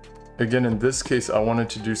 Again, in this case, I wanted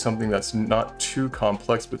to do something that's not too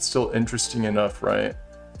complex, but still interesting enough, right?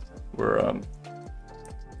 Where,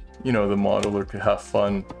 you know, the modeler could have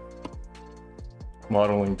fun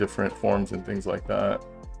modeling different forms and things like that.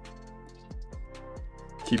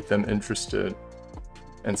 Keep them interested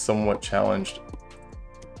and somewhat challenged.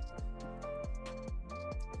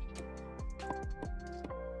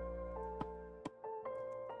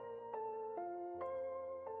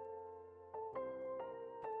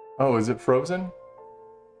 Oh, is it frozen?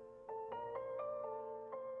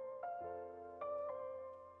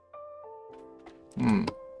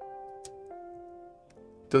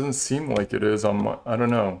 Doesn't seem like it is on my, I don't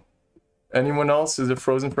know. Anyone else? Is it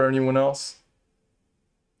frozen for anyone else?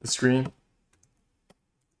 The stream?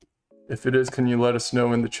 If it is, can you let us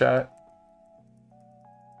know in the chat?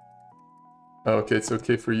 Oh, okay, it's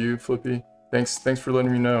okay for you, Flippy. Thanks for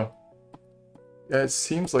letting me know. Yeah, it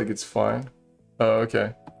seems like it's fine. Oh,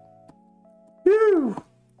 okay. Woo!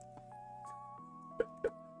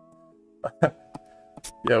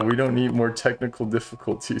 Yeah, we don't need more technical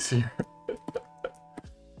difficulties here.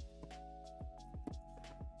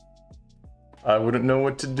 I wouldn't know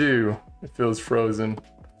what to do if it was frozen.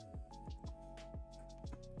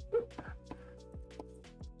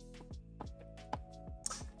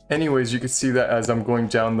 Anyways, you can see that as I'm going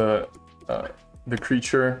down the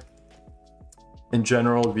creature, in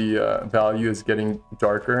general, the value is getting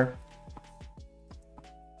darker.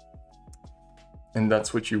 And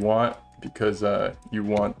that's what you want, because you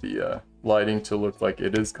want the lighting to look like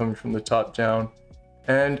it is coming from the top down.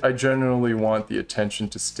 And I generally want the attention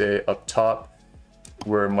to stay up top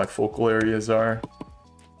where my focal areas are.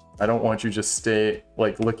 I don't want you just stay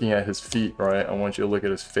like looking at his feet, right? I want you to look at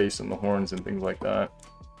his face and the horns and things like that.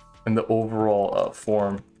 And the overall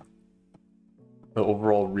form, the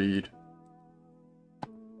overall read.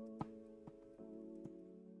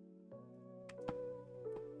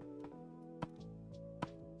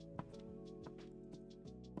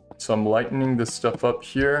 So I'm lightening this stuff up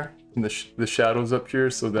here, and the shadows up here,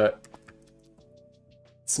 so that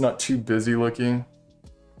it's not too busy looking.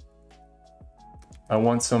 I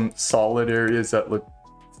want some solid areas that look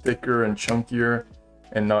thicker and chunkier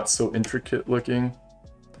and not so intricate looking.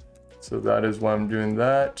 So that is why I'm doing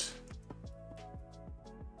that.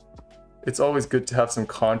 It's always good to have some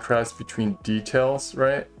contrast between details,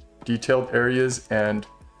 right? Detailed areas and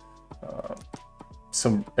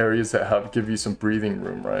some areas that give you some breathing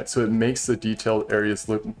room, right? So it makes the detailed areas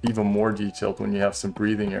look even more detailed when you have some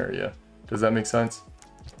breathing area. Does that make sense?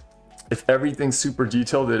 If everything's super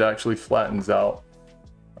detailed, it actually flattens out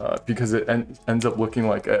because it ends up looking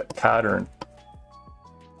like a pattern.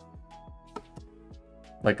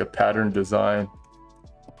 Like a pattern design.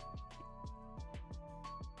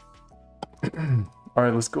 All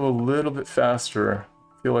right, let's go a little bit faster.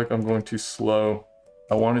 I feel like I'm going too slow.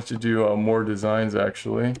 I wanted to do more designs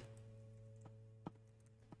actually.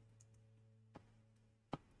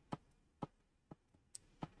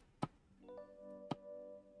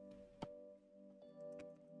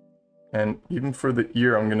 And even for the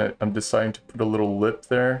ear, I'm deciding to put a little lip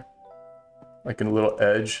there, like a little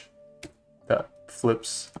edge that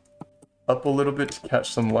flips up a little bit to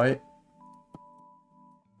catch some light.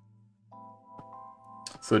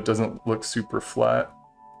 So it doesn't look super flat.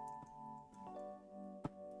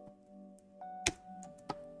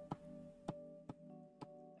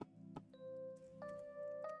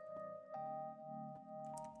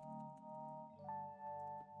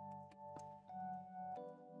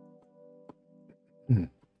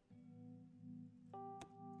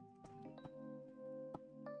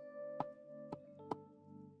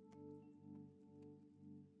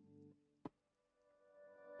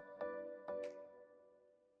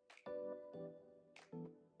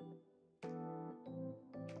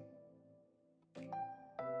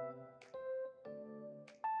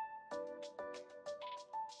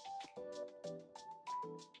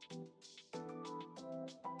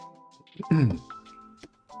 A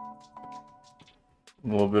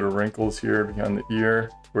little bit of wrinkles here behind the ear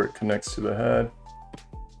where it connects to the head.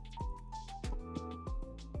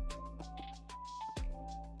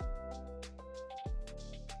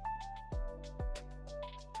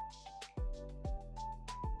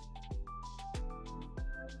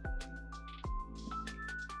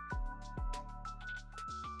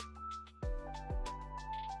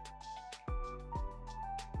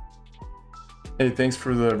 Hey, thanks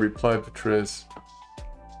for the reply, Patrice.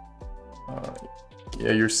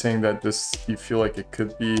 Yeah, you're saying that this, you feel like it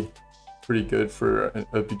could be pretty good for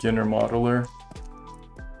a beginner modeler.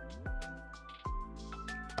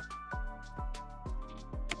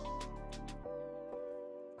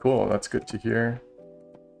 Cool, that's good to hear.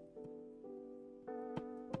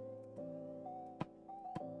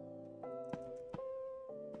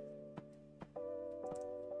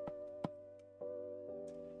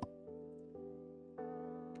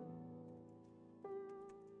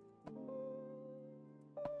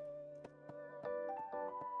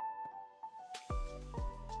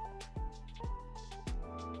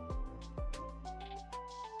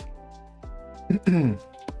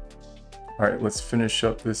 All right, let's finish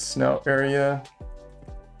up this snout area.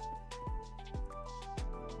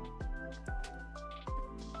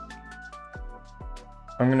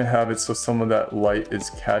 I'm gonna have it so some of that light is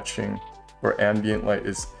catching, or ambient light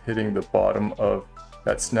is hitting the bottom of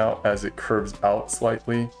that snout as it curves out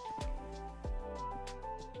slightly.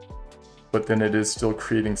 But then it is still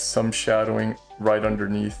creating some shadowing right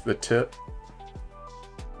underneath the tip.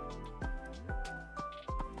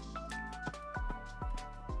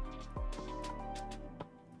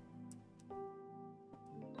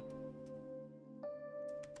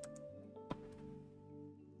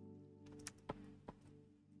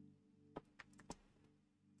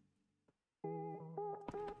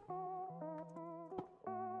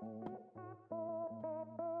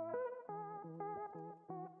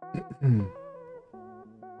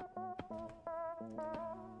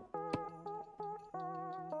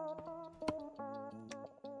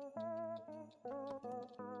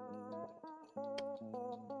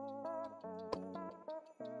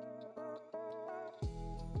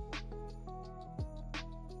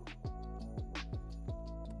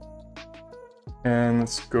 And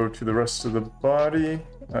let's go to the rest of the body.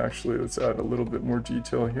 Actually, let's add a little bit more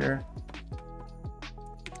detail here.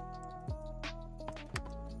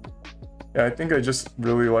 Yeah, I think I just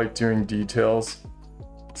really like doing details,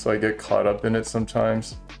 so I get caught up in it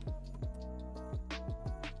sometimes.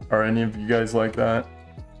 Are any of you guys like that?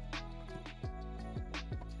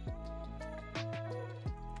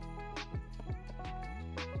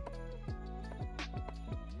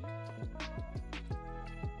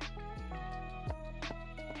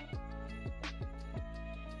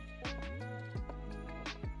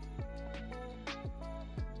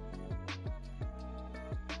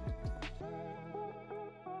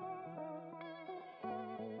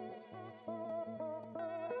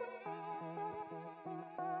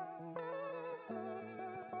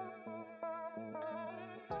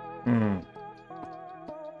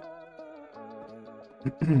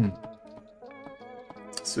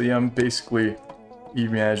 So yeah, I'm basically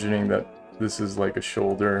imagining that this is like a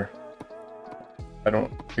shoulder. I don't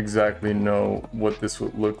exactly know what this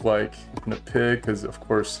would look like in a pig, because of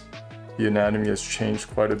course the anatomy has changed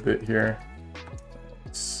quite a bit here.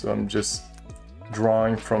 So I'm just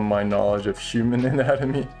drawing from my knowledge of human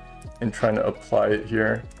anatomy and trying to apply it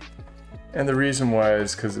here. And the reason why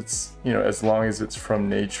is because it's, you know, as long as it's from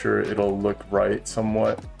nature, it'll look right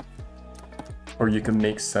somewhat, or you can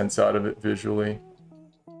make sense out of it visually.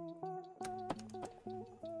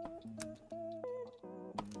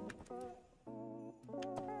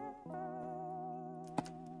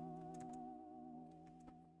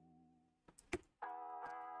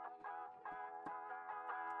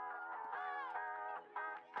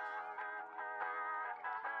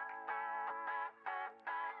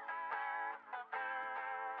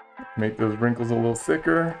 Make those wrinkles a little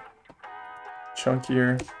thicker,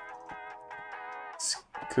 chunkier,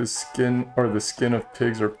 because the skin of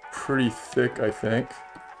pigs are pretty thick, I think.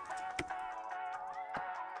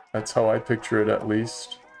 That's how I picture it, at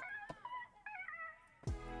least.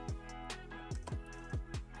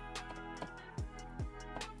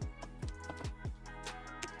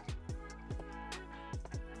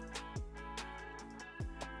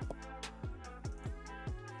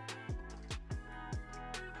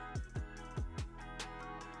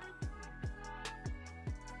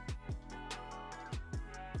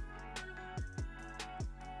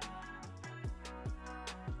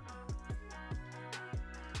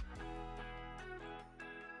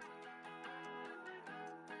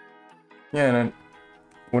 Yeah, and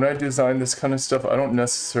when I design this kind of stuff, I don't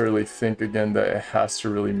necessarily think, again, that it has to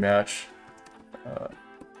really match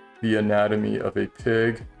the anatomy of a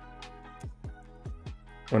pig.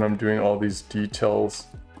 When I'm doing all these details,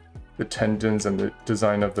 the tendons and the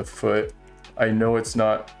design of the foot, I know it's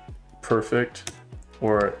not perfect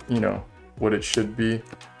or, you know, what it should be.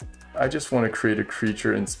 I just want to create a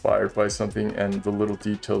creature inspired by something, and the little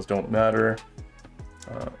details don't matter.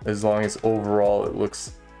 As long as overall it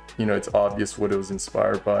looks, you know, it's obvious what it was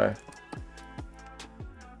inspired by.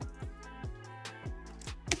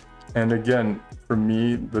 And again, for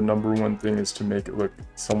me, the number one thing is to make it look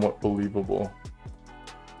somewhat believable.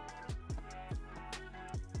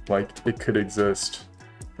 Like it could exist,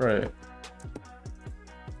 right?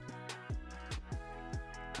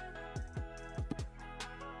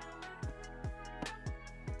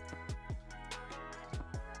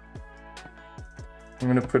 I'm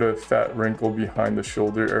gonna put a fat wrinkle behind the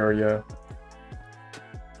shoulder area,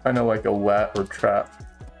 kind of like a lat or trap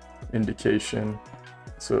indication.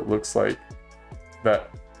 So it looks like that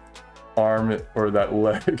arm or that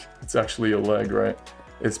leg, it's actually a leg, right?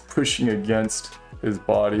 It's pushing against his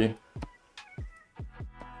body.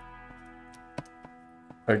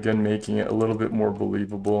 Again, making it a little bit more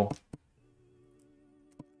believable.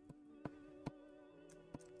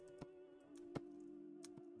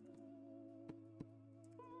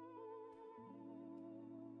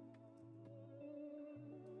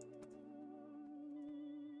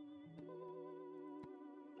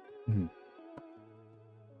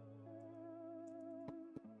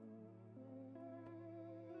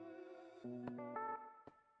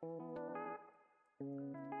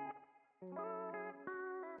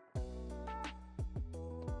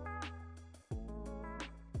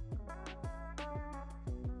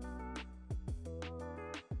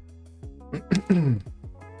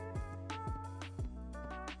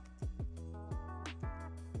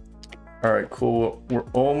 All right, cool. We're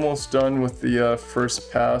almost done with the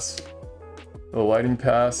first pass, the lighting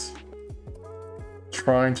pass.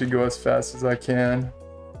 Trying to go as fast as I can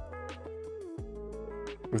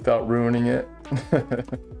without ruining it.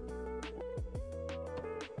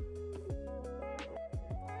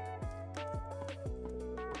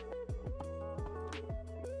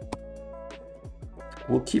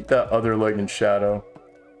 We'll keep that other leg in shadow.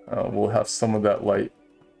 We'll have some of that light,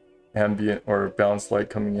 ambient or balanced light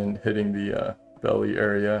coming in, hitting the belly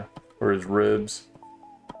area or his ribs.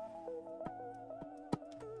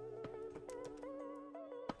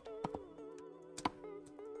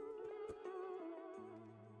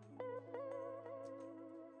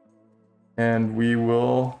 And we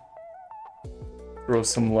will throw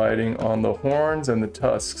some lighting on the horns and the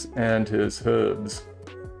tusks and his hooves.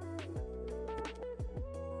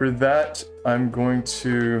 For that, I'm going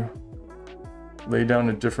to lay down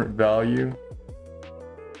a different value.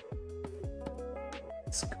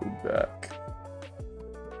 Let's go back.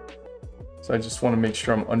 So I just want to make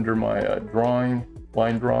sure I'm under my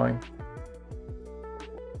line drawing.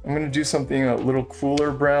 I'm going to do something a little cooler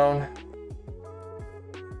brown.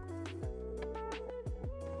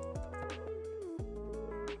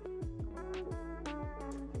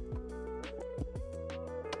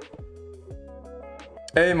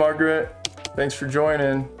 Hey Margaret, thanks for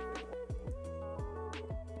joining.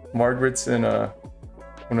 Margaret's in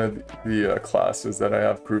one of the classes that I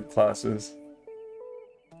have, group classes.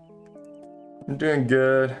 I'm doing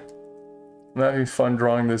good. I'm having fun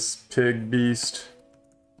drawing this pig beast.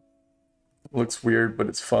 Looks weird, but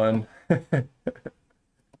it's fun. How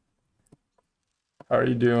are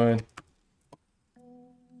you doing?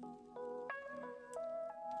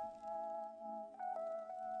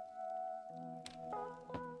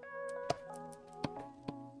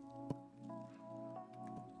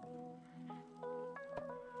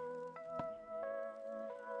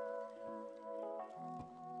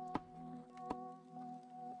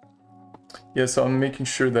 Yeah, so I'm making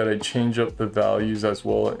sure that I change up the values as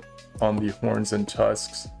well on the horns and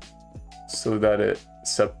tusks so that it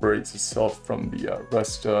separates itself from the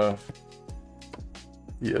rest of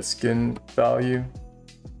the skin value.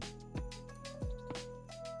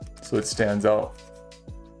 So it stands out.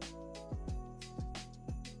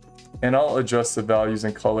 And I'll adjust the values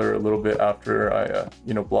and color a little bit after I,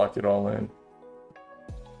 block it all in.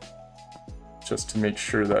 Just to make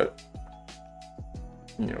sure that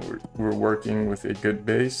we're working with a good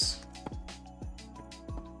base.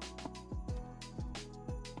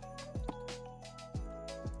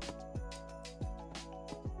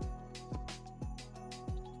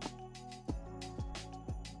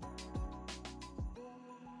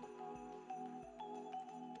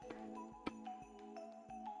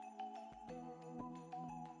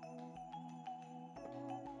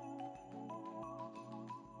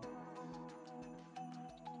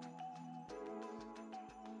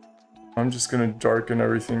 I'm just going to darken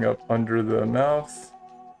everything up under the mouth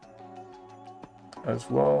as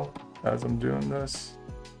well as I'm doing this.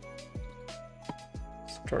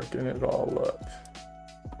 Just darken it all up.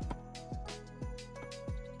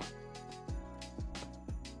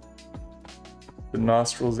 The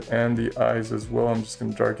nostrils and the eyes as well. I'm just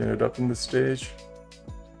going to darken it up in this stage.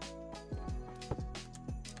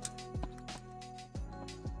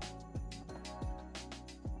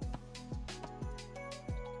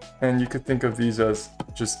 And you could think of these as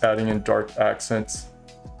just adding in dark accents.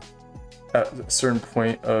 At a certain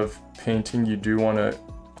point of painting, you do want to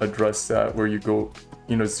address that, where you go,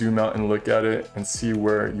 you know, zoom out and look at it and see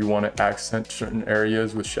where you want to accent certain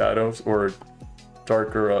areas with shadows or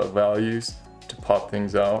darker values to pop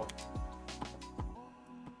things out,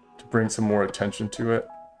 to bring some more attention to it.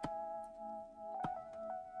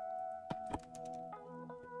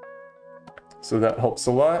 So that helps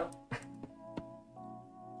a lot.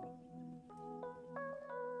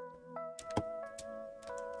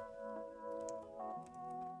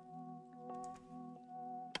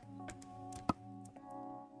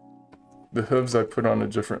 The hooves I put on a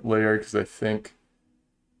different layer because I think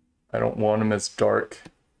I don't want them as dark.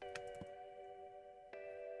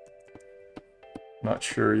 Not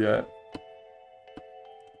sure yet.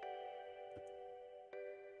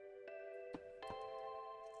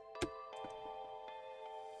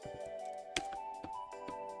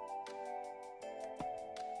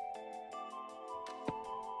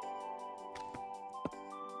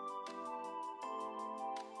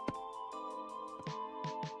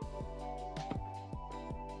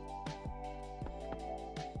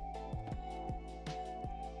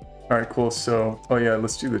 All right, cool. So, oh yeah,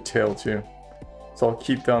 let's do the tail too. So I'll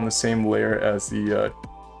keep down the same layer as the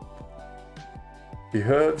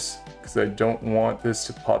hooves, because I don't want this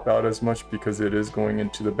to pop out as much because it is going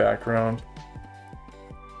into the background.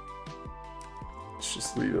 Let's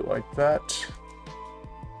just leave it like that.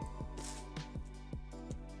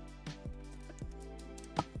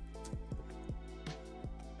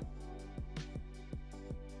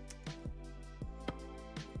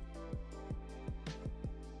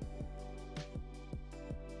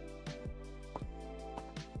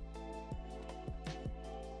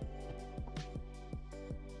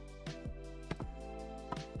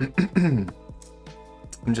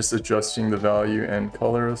 I'm just adjusting the value and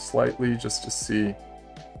color slightly just to see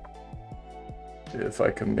if I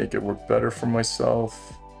can make it work better for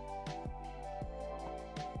myself.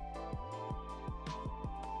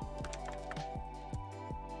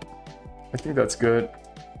 I think that's good.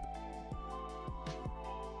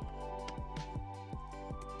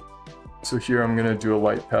 So here I'm gonna do a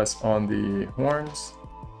light pass on the horns.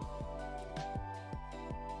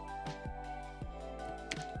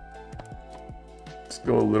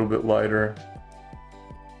 Go a little bit lighter.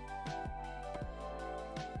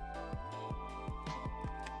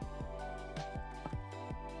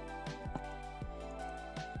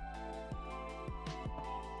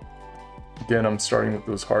 Again, I'm starting with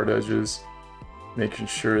those hard edges, making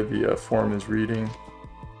sure the form is reading.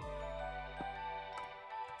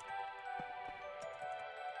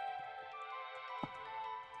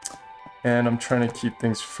 And I'm trying to keep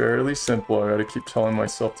things fairly simple. I gotta keep telling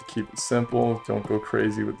myself to keep it simple. Don't go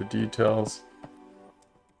crazy with the details.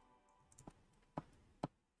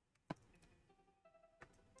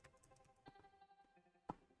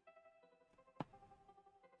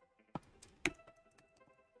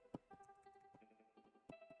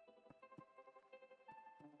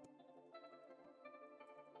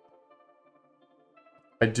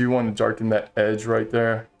 I do want to darken that edge right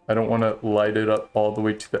there. I don't want to light it up all the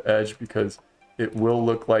way to the edge because it will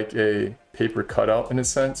look like a paper cutout in a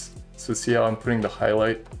sense. So see how I'm putting the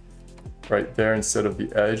highlight right there instead of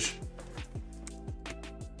the edge?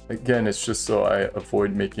 Again, it's just so I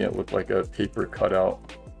avoid making it look like a paper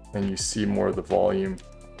cutout and you see more of the volume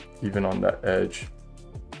even on that edge.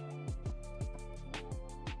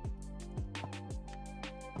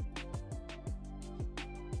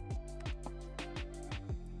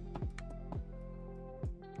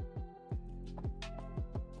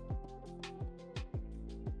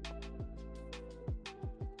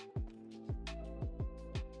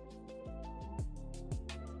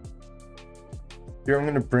 Here I'm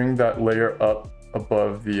going to bring that layer up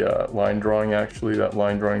above the line drawing. Actually, that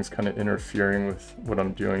line drawing is kind of interfering with what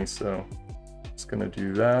I'm doing, so I'm just going to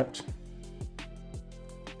do that.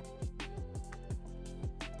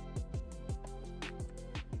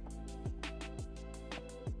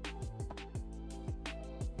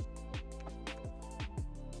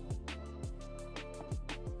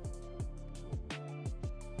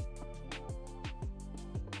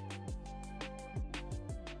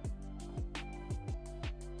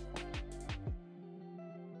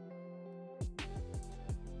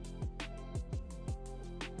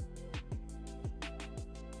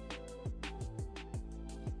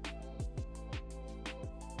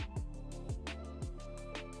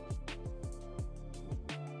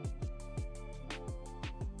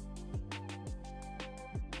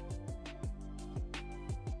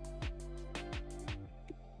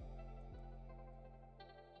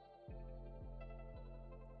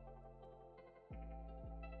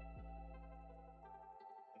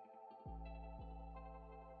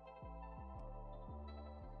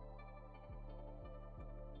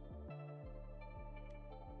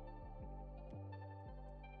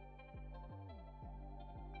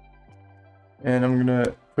 And I'm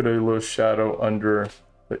gonna put a little shadow under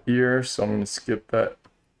the ear, so I'm gonna skip that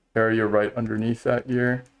area right underneath that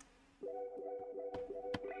ear.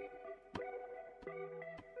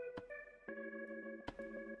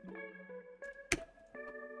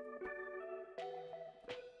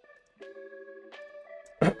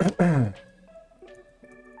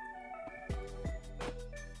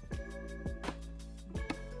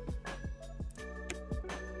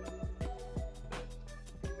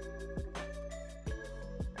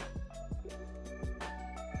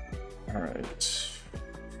 All right.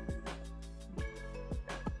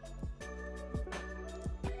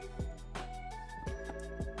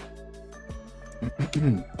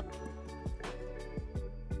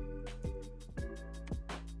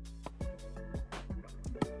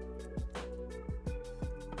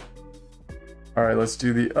 All right, let's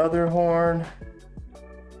do the other horn.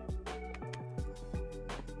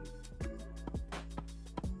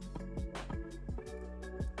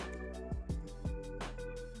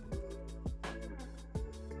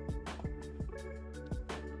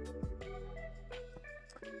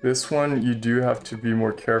 This one, you do have to be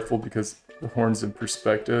more careful because the horn's in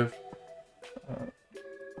perspective.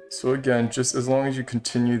 So again, just as long as you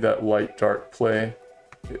continue that light dark play,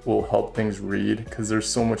 it will help things read because there's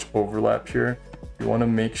so much overlap here. You want to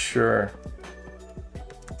make sure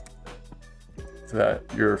that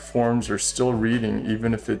your forms are still reading,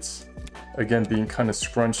 even if it's, again, being kind of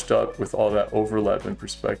scrunched up with all that overlap in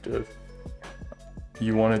perspective.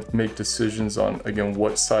 You want to make decisions on, again,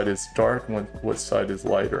 what side is dark and what side is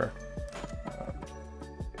lighter.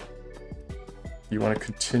 You want to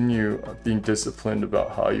continue being disciplined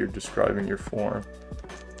about how you're describing your form.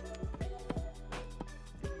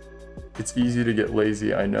 It's easy to get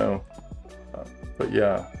lazy, I know, but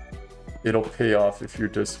yeah, it'll pay off if you're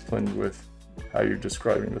disciplined with how you're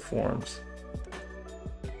describing the forms.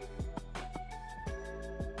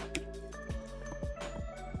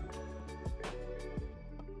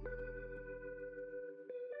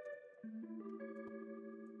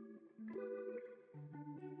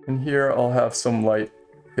 And here I'll have some light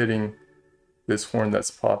hitting this horn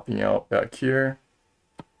that's popping out back here.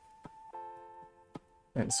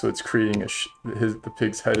 And so it's creating the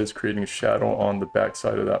pig's head is creating a shadow on the back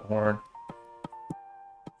side of that horn.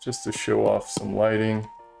 Just to show off some lighting.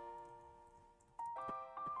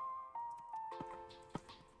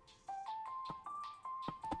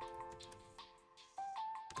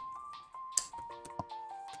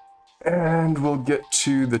 And we'll get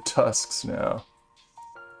to the tusks now.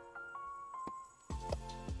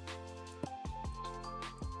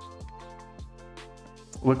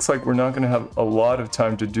 Looks like we're not going to have a lot of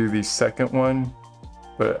time to do the second one,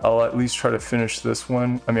 but I'll at least try to finish this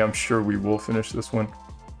one. I mean, I'm sure we will finish this one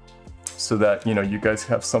so that, you know, you guys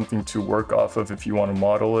have something to work off of if you want to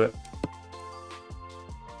model it.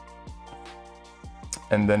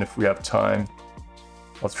 And then if we have time,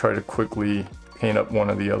 I'll try to quickly paint up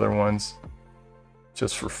one of the other ones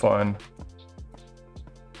just for fun.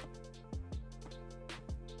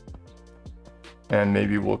 And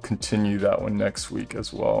maybe we'll continue that one next week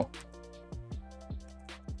as well.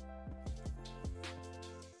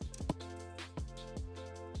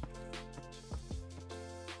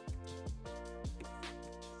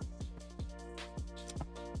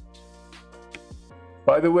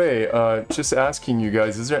 By the way, just asking you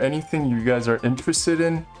guys, is there anything you guys are interested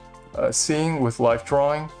in seeing with life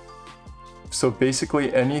drawing? So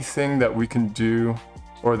basically anything that we can do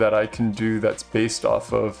or that I can do that's based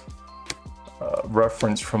off of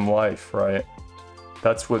reference from life, right?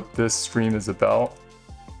 That's what this stream is about.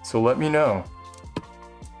 So let me know.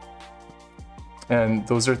 And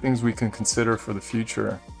those are things we can consider for the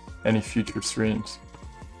future, any future streams.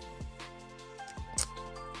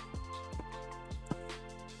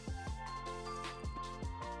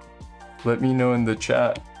 Let me know in the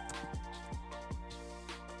chat.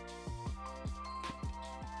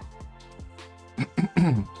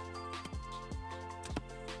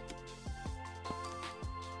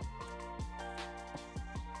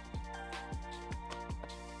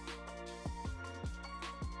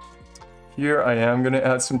 Here I am going to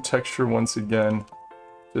add some texture once again,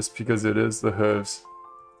 just because it is the hooves.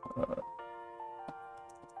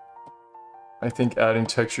 I think adding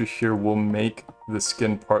texture here will make the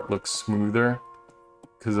skin part look smoother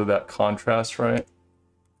because of that contrast, right?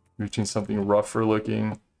 Reaching something rougher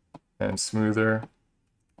looking and smoother.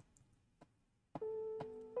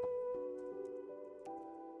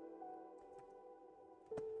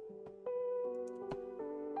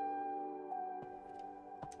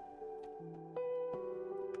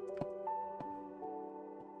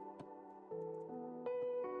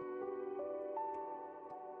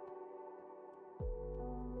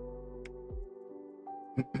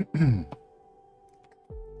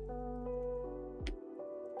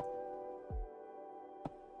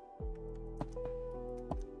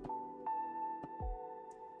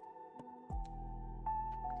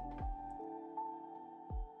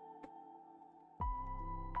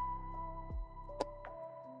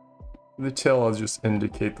 The tail, I'll just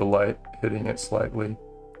indicate the light hitting it slightly.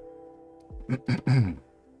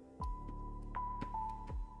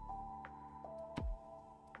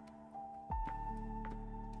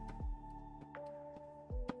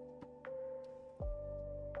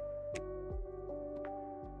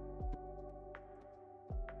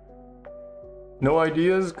 No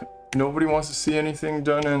ideas? Nobody wants to see anything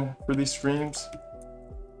done for these streams?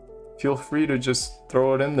 Feel free to just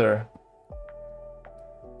throw it in there.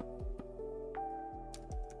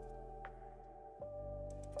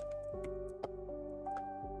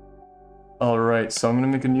 Alright, so I'm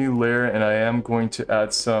going to make a new layer, and I am going to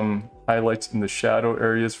add some highlights in the shadow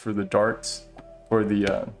areas for the darts, or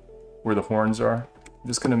the where the horns are. I'm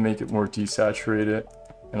just going to make it more desaturated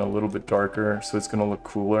and a little bit darker, so it's going to look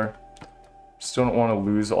cooler. Just don't want to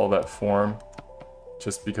lose all that form,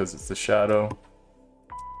 just because it's the shadow.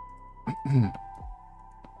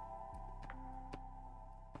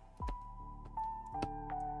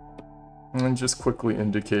 And just quickly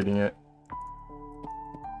indicating it.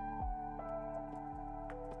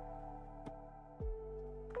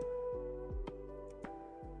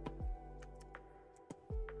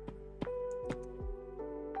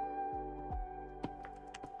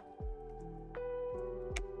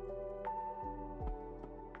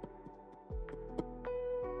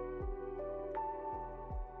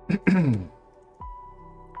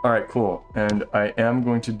 Alright, cool. And I am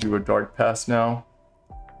going to do a dark pass now.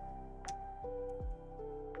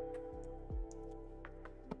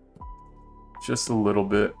 Just a little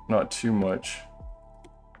bit, not too much.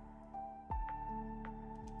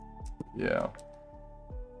 Yeah.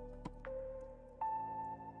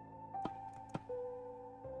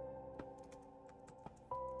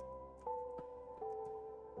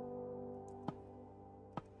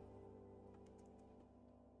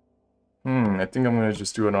 I think I'm gonna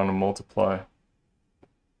just do it on a multiply.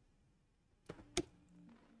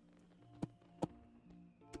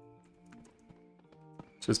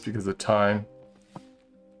 Just because of time.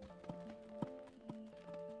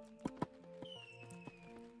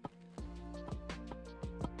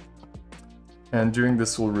 And doing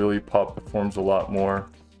this will really pop the forms a lot more.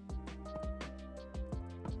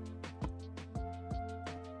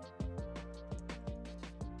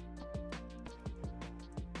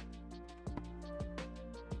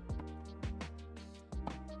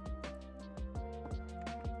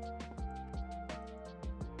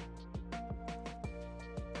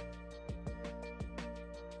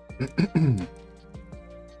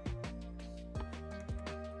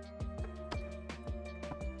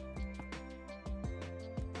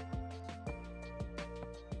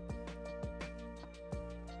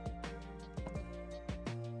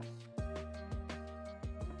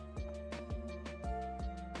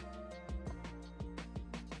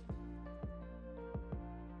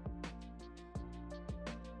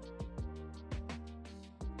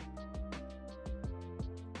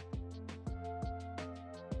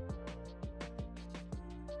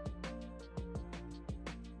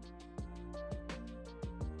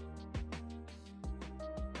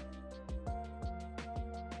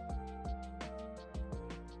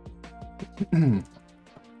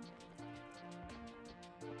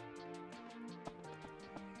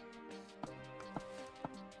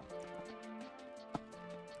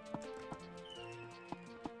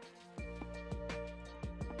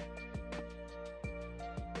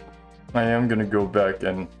 I am gonna go back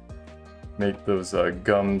and make those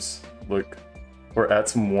gums look, or add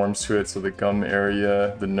some warms to it, so the gum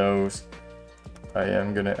area, the nose, I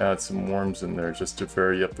am gonna add some warms in there just to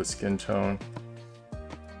vary up the skin tone.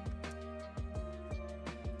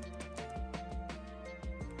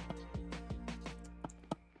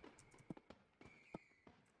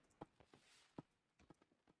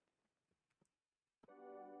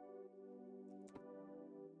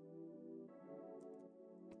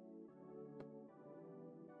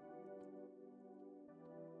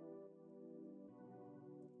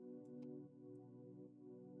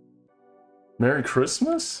 Merry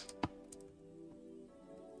Christmas?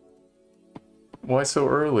 Why so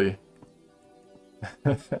early?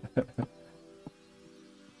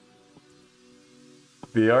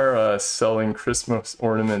 They are selling Christmas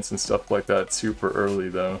ornaments and stuff like that super early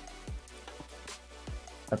though.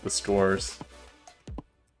 At the stores.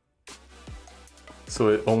 So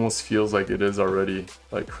it almost feels like it is already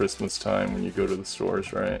like Christmas time when you go to the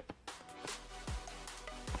stores, right?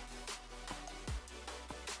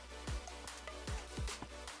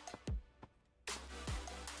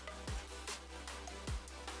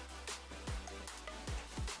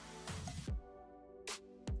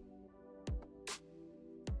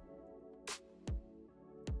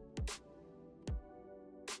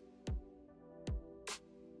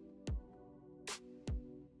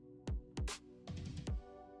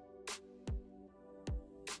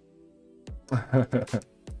 The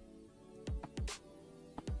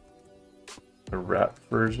rap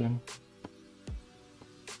version.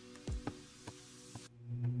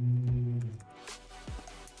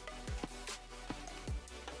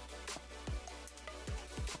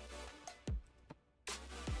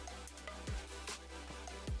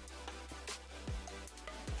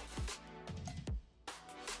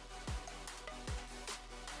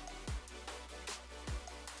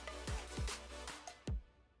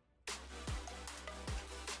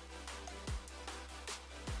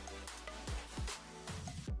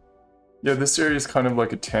 Yeah, this area is kind of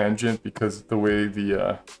like a tangent because the way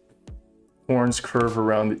the horns curve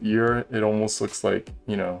around the ear, it almost looks like,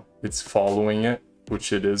 you know, it's following it,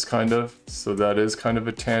 which it is kind of. So that is kind of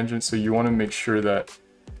a tangent. So you want to make sure that,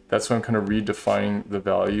 that's why I'm kind of redefining the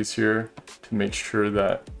values here to make sure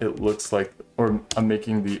that it looks like, or I'm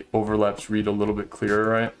making the overlaps read a little bit clearer,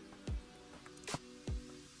 right?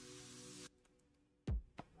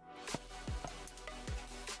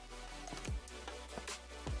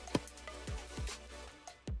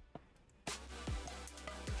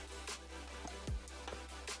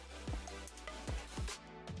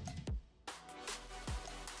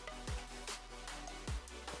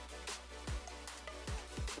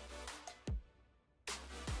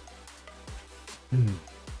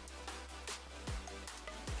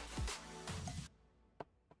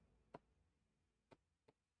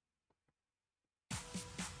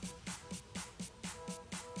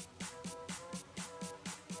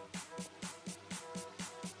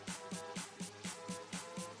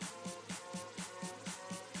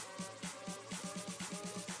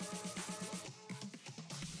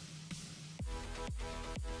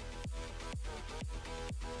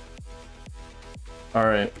 All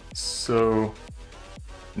right, so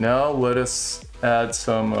now let us add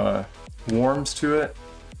some warms to it.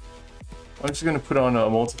 I'm just gonna put on a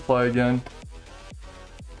multiply again.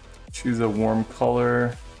 Choose a warm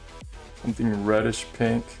color, something reddish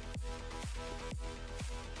pink.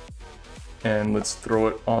 And let's throw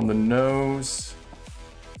it on the nose.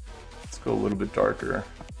 Let's go a little bit darker.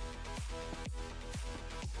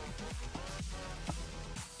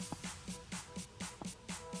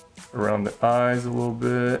 Around the eyes a little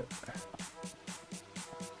bit.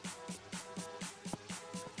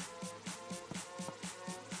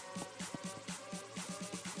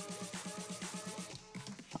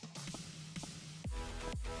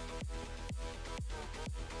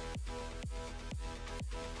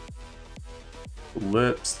 The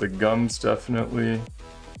lips, the gums definitely.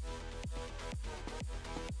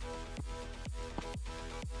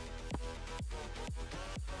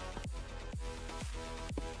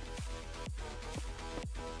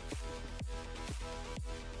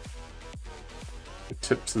 The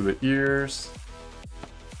tips of the ears.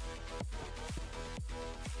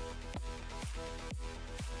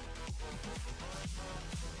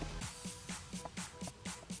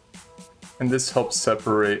 And this helps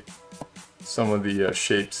separate some of the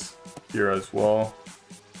shapes here as well.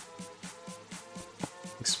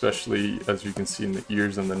 Especially as you can see in the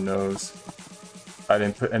ears and the nose. I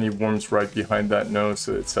didn't put any worms right behind that nose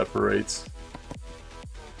so it separates.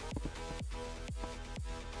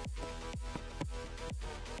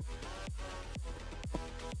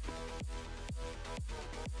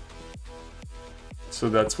 So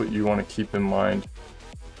that's what you want to keep in mind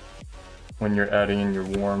when you're adding in your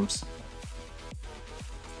warms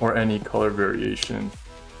or any color variation.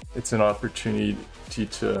 It's an opportunity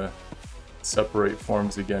to separate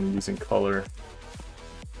forms again using color.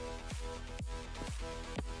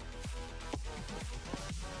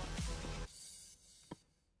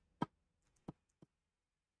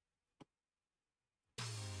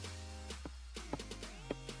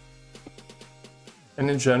 And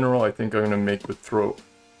in general, I think I'm going to make the throat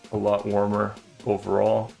a lot warmer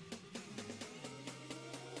overall.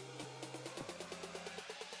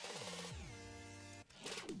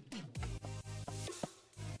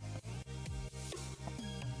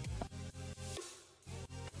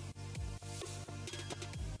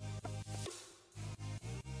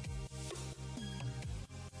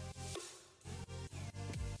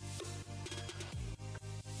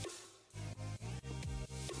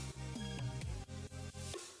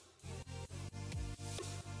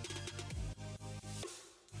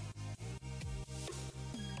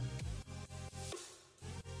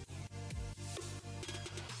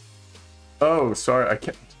 Oh, sorry, I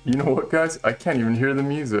can't. You know what, guys? I can't even hear the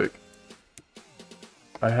music.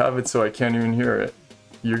 I have it so I can't even hear it.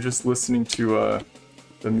 You're just listening to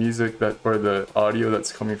the music that, or the audio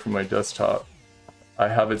that's coming from my desktop. I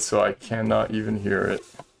have it so I cannot even hear it.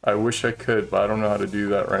 I wish I could, but I don't know how to do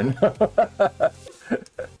that right now.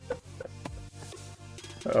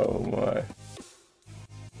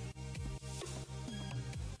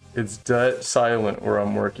 It's dead silent where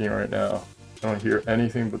I'm working right now. I don't hear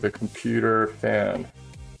anything but the computer fan.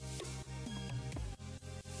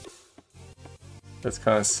 That's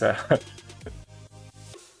kind of sad.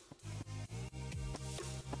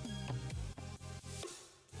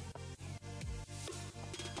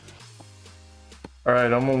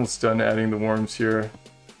 Alright, I'm almost done adding the worms here.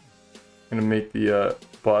 I'm gonna make the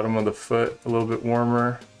bottom of the foot a little bit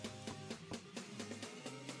warmer.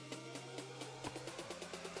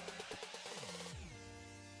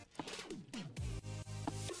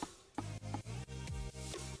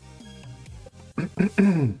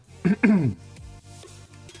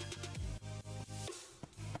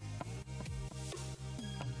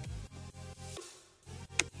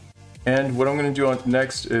 And what I'm going to do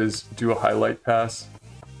next is do a highlight pass.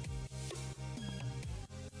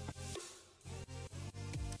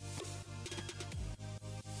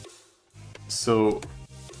 So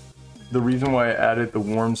the reason why I added the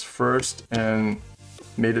worms first and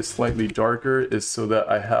made it slightly darker is so that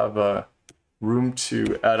I have room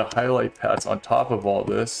to add a highlight pass on top of all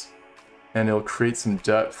this, and it'll create some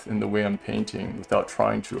depth in the way I'm painting without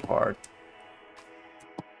trying too hard.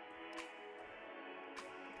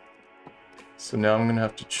 So now I'm going to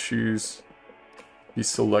have to be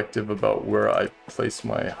selective about where I place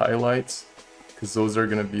my highlights, because those are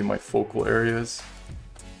going to be my focal areas.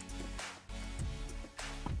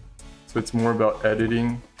 So it's more about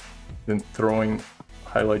editing than throwing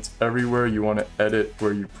highlights everywhere. You want to edit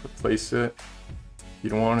where you place it. You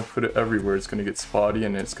don't want to put it everywhere. It's going to get spotty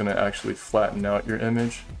and it's going to actually flatten out your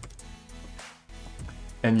image.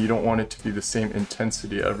 And you don't want it to be the same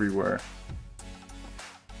intensity everywhere.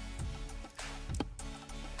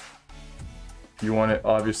 You want it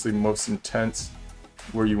obviously most intense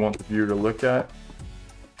where you want the viewer to look at.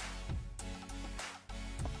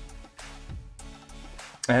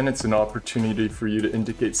 And it's an opportunity for you to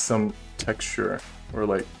indicate some texture, or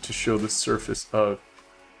like to show the surface of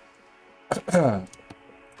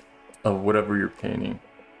of whatever you're painting.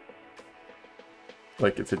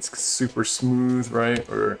 Like if it's super smooth, right,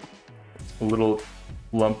 or a little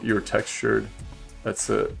lumpy or textured, that's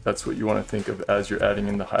what you want to think of as you're adding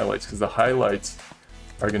in the highlights, because the highlights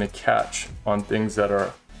are going to catch on things that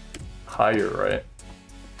are higher, right?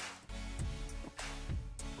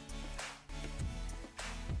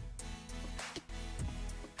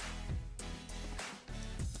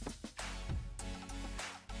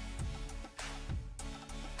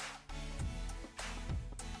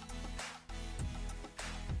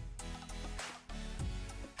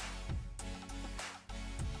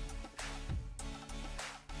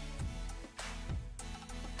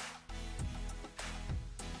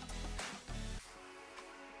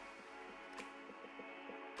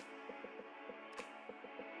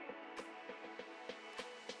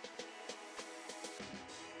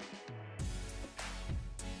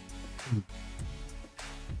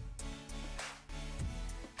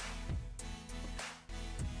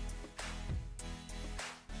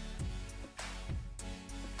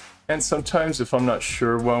 And sometimes if I'm not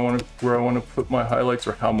sure where I want to put my highlights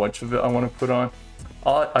or how much of it I want to put on,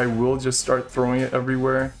 I will just start throwing it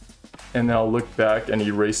everywhere, and then I'll look back and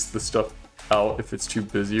erase the stuff out if it's too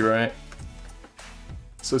busy, right?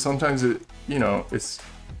 So sometimes you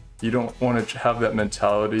don't want to have that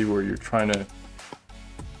mentality where you're trying to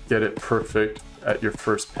get it perfect at your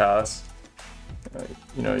first pass.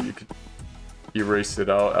 You could erase it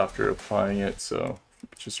out after applying it, so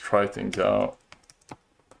just try things out.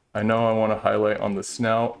 I know I want to highlight on the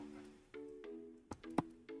snout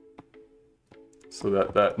so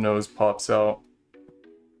that that nose pops out.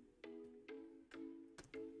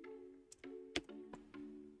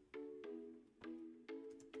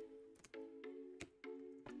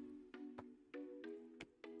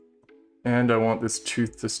 And I want this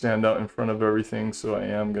tooth to stand out in front of everything, so I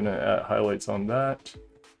am going to add highlights on that.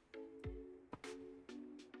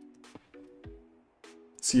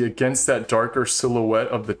 See, against that darker silhouette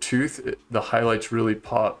of the tooth, the highlights really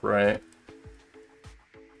pop, right?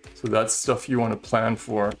 So that's stuff you want to plan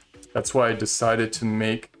for. That's why I decided to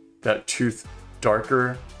make that tooth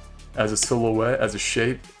darker as a silhouette, as a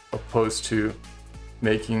shape, opposed to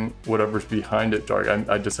making whatever's behind it dark.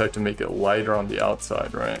 I decided to make it lighter on the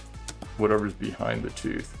outside, right? Whatever's behind the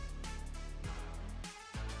tooth.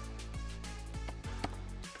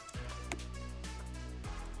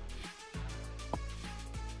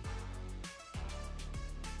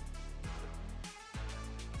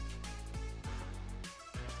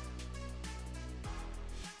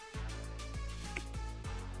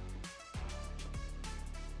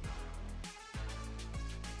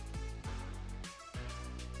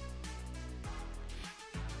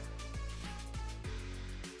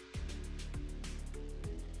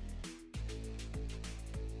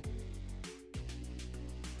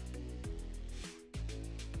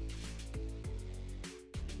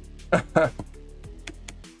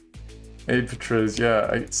 Hey Patriz,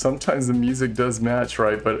 yeah, sometimes the music does match,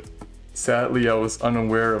 right? But sadly, I was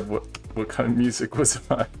unaware of what kind of music was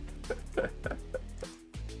on.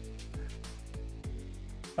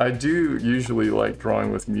 I do usually like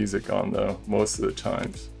drawing with music on though, most of the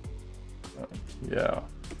times. Yeah,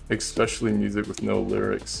 especially music with no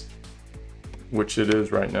lyrics, which it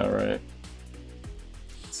is right now, right?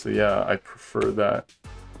 So yeah, I prefer that.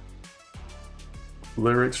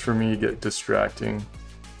 Lyrics for me get distracting,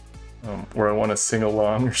 or I want to sing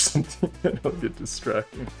along or something, and it'll get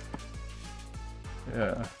distracting.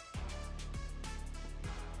 Yeah.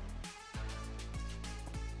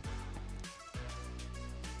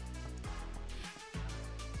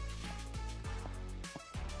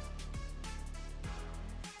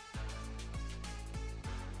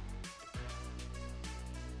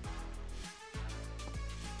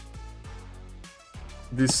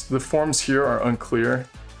 The forms here are unclear.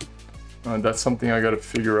 That's something I got to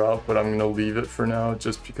figure out, but I'm gonna leave it for now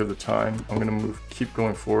just because of time. I'm gonna keep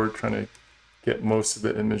going forward, trying to get most of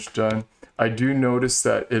the image done. I do notice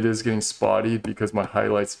that it is getting spotty because my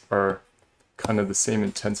highlights are kind of the same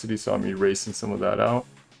intensity, so I'm erasing some of that out.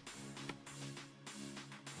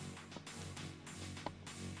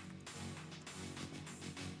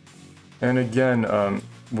 And again,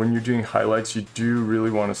 when you're doing highlights, you do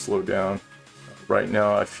really want to slow down. Right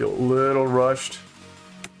now, I feel a little rushed,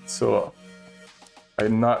 so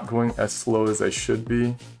I'm not going as slow as I should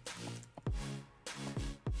be.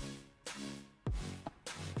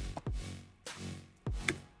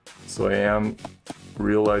 So I am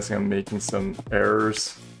realizing I'm making some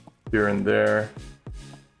errors here and there.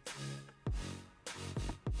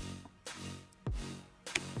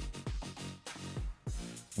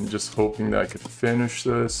 I'm just hoping that I could finish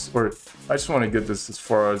this, or I just want to get this as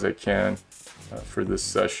far as I can for this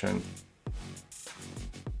session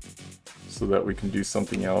so that we can do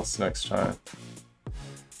something else next time.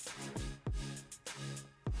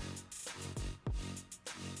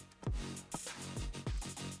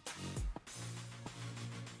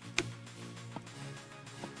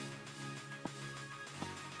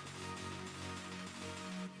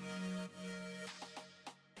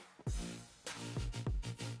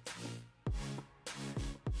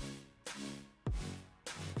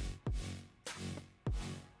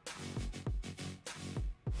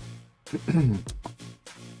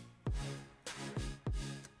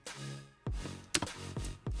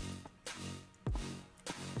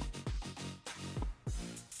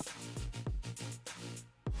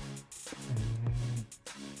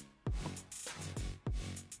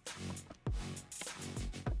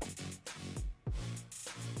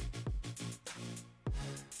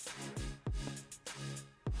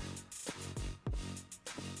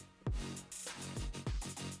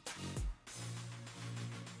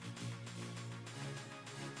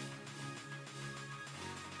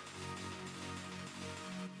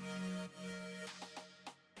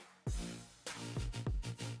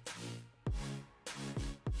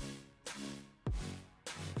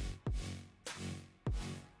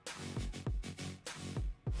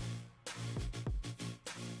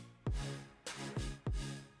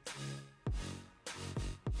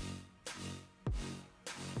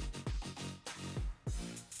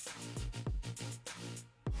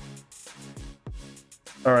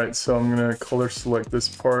 Alright, so I'm gonna color select this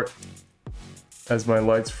part as my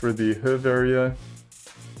lights for the hood area.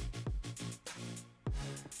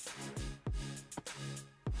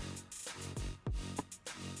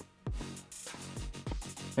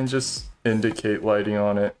 And just indicate lighting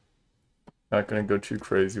on it. Not gonna go too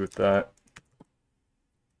crazy with that.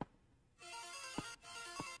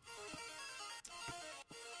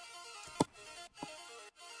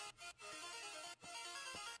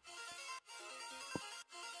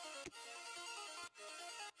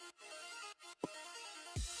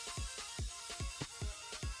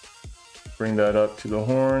 Bring that up to the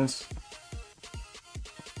horns.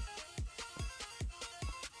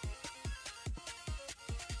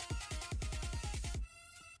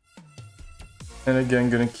 And again,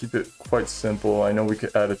 gonna keep it quite simple. I know we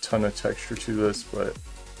could add a ton of texture to this, but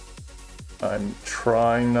I'm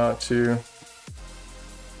trying not to.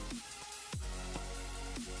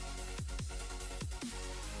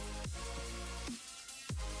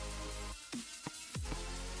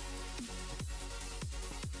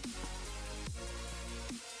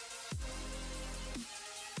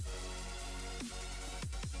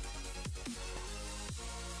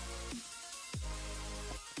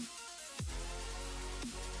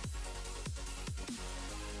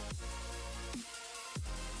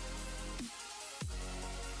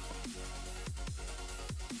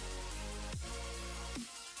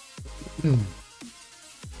 All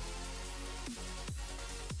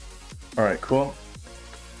right, cool.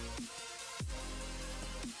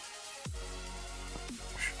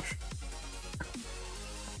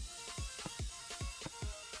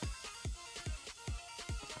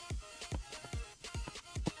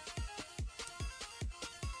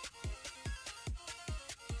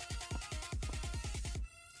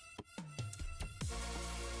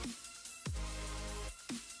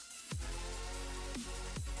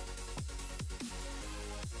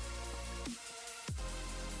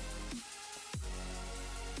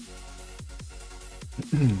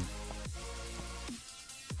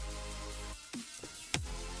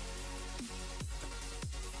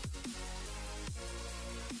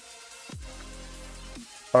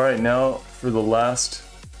 All right, now for the last,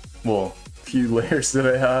 well, few layers that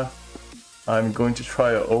I have, I'm going to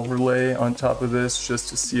try an overlay on top of this just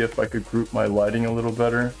to see if I could group my lighting a little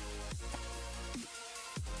better.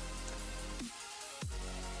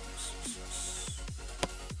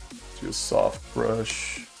 Do a soft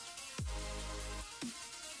brush.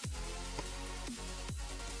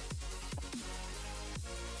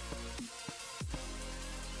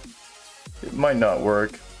 It might not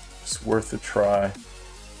work, it's worth a try.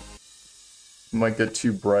 It might get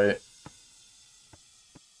too bright.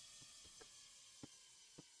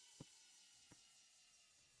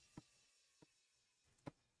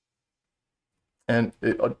 And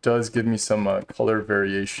it does give me some color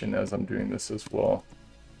variation as I'm doing this as well.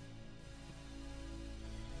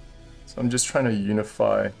 So I'm just trying to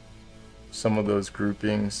unify some of those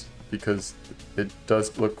groupings because it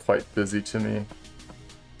does look quite busy to me.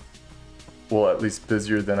 Well, at least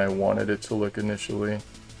busier than I wanted it to look initially.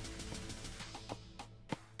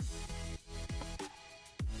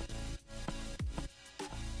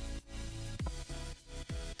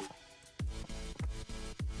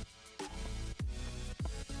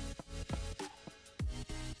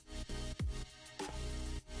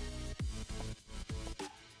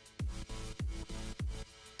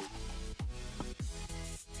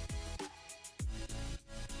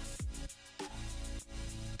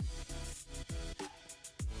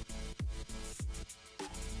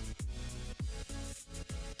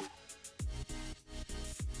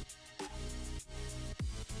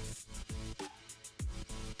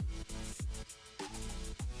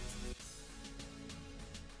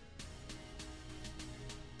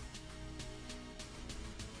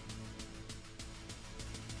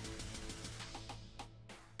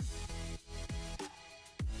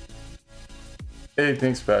 Hey,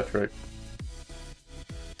 thanks, Patrick.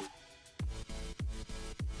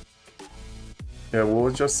 Yeah, we'll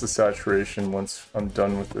adjust the saturation once I'm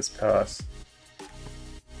done with this pass.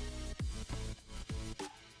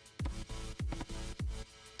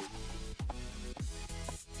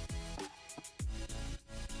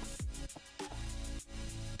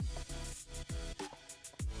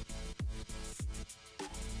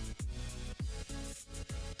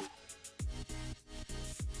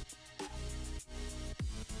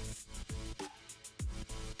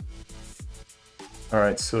 All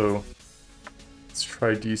right, so let's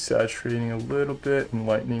try desaturating a little bit and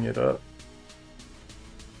lightening it up.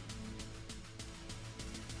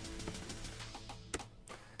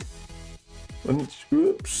 Let me,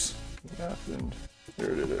 oops, what happened?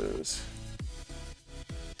 There it is.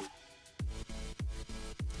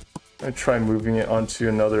 I try moving it onto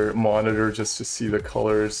another monitor just to see the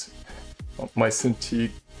colors. My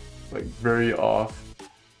Cintiq, like very off.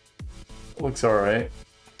 It looks all right.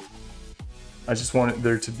 I just wanted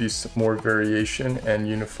there to be some more variation and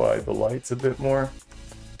unify the lights a bit more.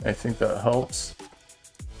 I think that helps.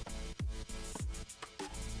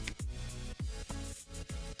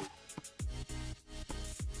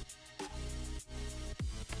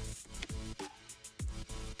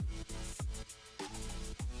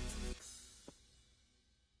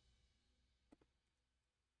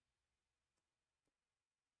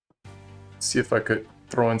 See if I could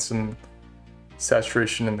throw in some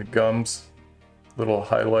saturation in the gums. Little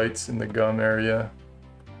highlights in the gum area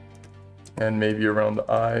and maybe around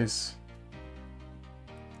the eyes,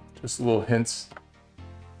 just little hints.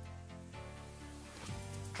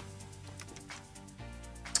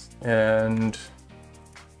 And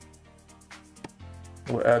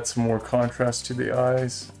we'll add some more contrast to the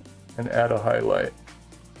eyes and add a highlight.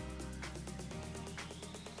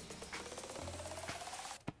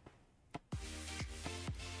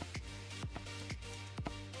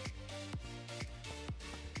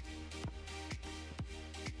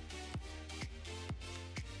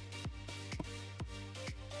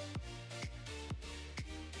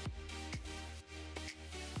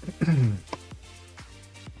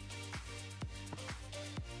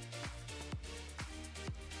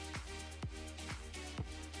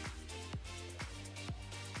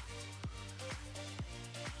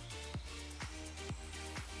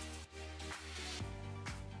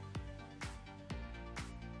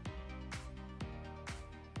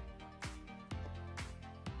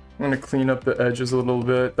 going to clean up the edges a little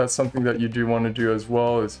bit. That's something that you do want to do as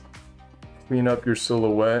well, is clean up your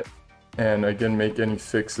silhouette, and again, make any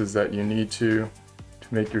fixes that you need to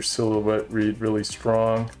make your silhouette read really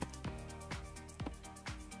strong.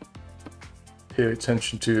 Pay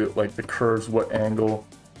attention to like the curves, what angle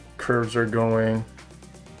curves are going.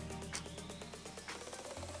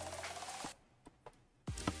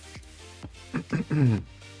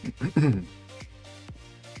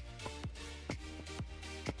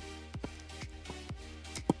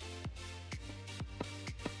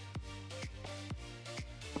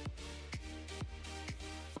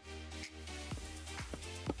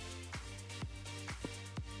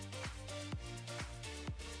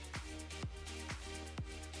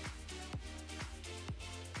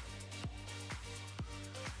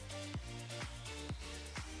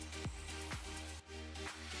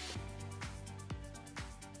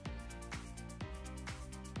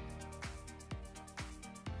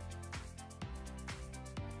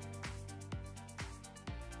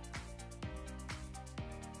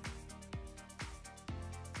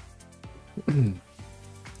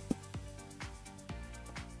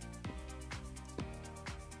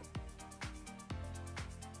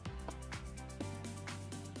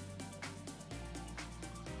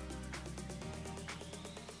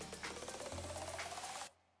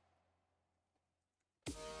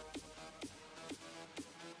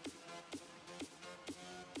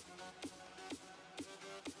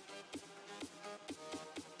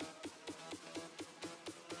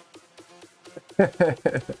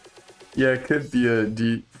 Yeah, it could be a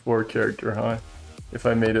D4 character, huh? If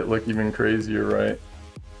I made it look even crazier, right?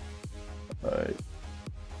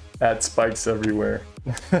 Add spikes everywhere.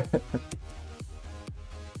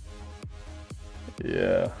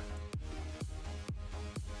 Yeah.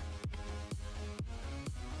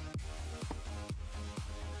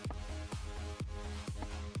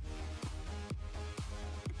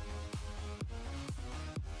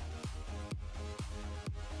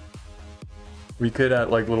 We could add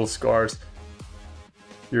like little scars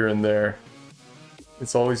here and there.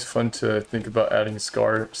 It's always fun to think about adding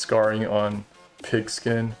scarring on pig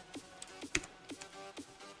skin.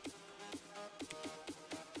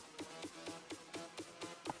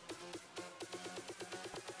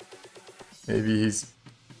 Maybe he's,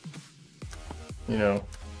 you know,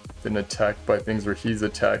 been attacked by things, or he's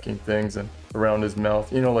attacking things, and around his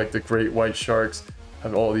mouth. You know, like the great white sharks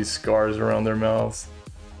have all these scars around their mouths.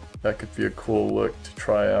 That could be a cool look to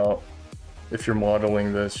try out. If you're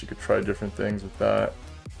modeling this, you could try different things with that.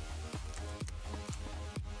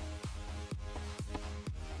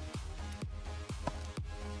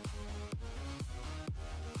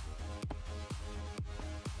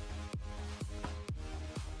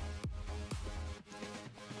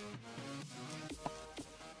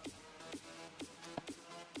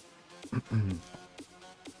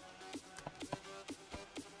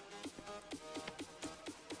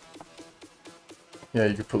 Yeah,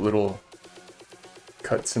 you could put little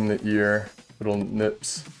cuts in the ear, little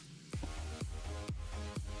nips.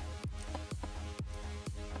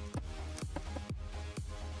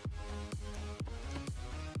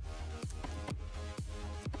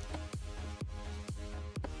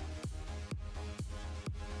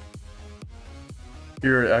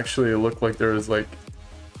 Here, actually, it looked like there was like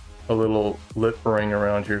a little lip ring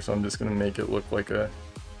around here, so I'm just gonna make it look like a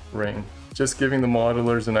ring. Just giving the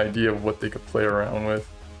modelers an idea of what they could play around with.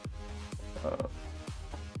 Yeah,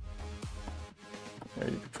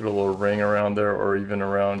 you could put a little ring around there, or even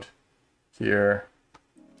around here.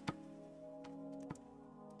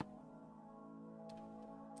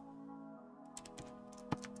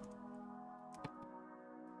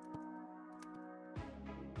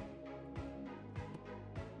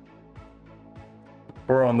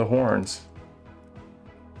 Or on the horns.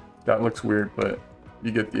 That looks weird, but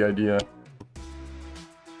you get the idea.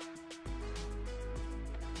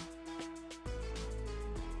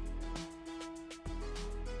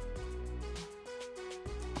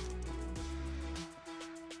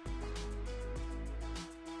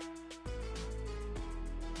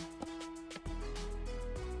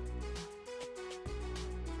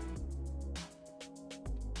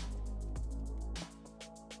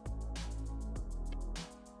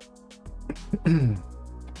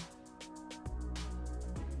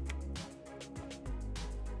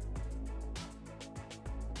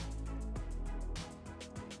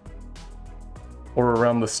 Or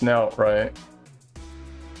around the snout, right?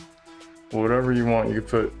 Whatever you want, you could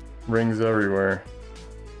put rings everywhere.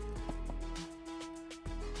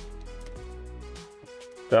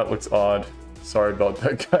 That looks odd. Sorry about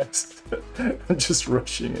that, guys. I'm just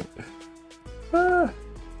rushing it. Ah.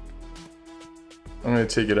 I'm gonna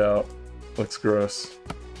take it out. Looks gross.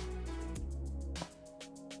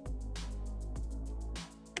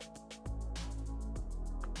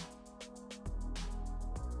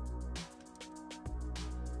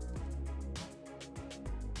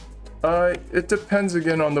 It depends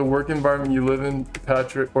again on the work environment you live in,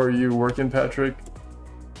 Patrick, or you work in, Patrick.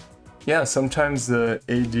 Yeah, sometimes the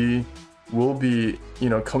AD will be, you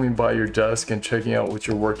know, coming by your desk and checking out what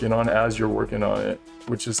you're working on as you're working on it,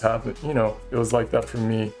 which has happened, you know, it was like that for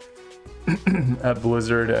me at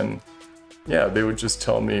Blizzard, and yeah, they would just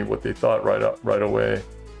tell me what they thought right away,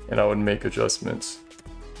 and I would make adjustments.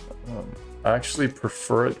 I actually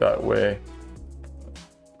prefer it that way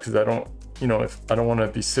because I don't, you know, if I don't want to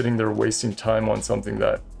be sitting there wasting time on something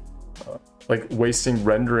that, like wasting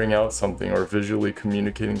rendering out something or visually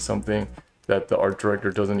communicating something that the art director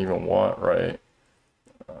doesn't even want, right?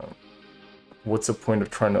 What's the point of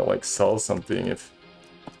trying to like sell something if,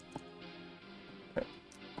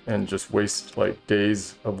 and just waste like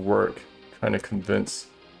days of work trying to convince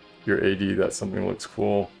your AD that something looks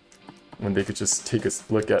cool when they could just take a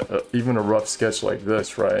look at even a rough sketch like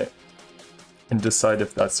this, right? And decide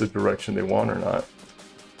if that's the direction they want or not.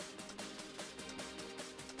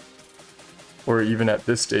 Or even at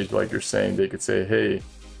this stage, like you're saying, they could say, hey,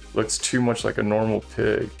 looks too much like a normal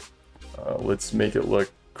pig. Let's make it look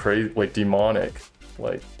crazy, like demonic.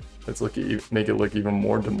 Like, let's make it look even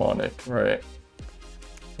more demonic, right?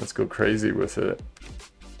 Let's go crazy with it.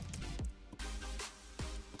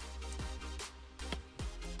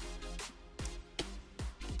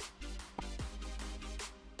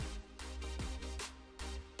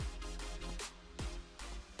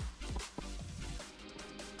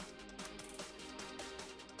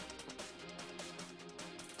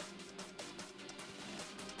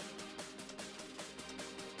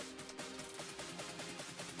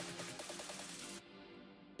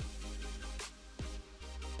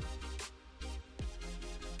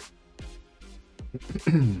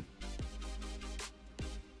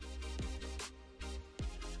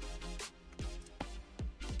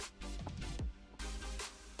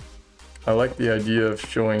 I like the idea of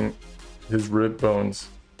showing his rib bones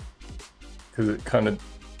because it kind of,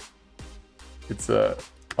 it's a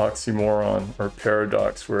oxymoron or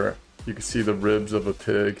paradox where you can see the ribs of a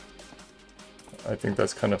pig. I think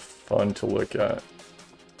that's kind of fun to look at.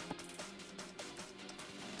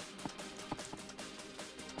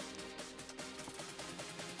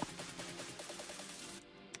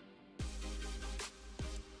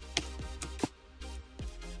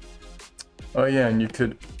 Oh yeah, and you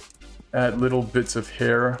could add little bits of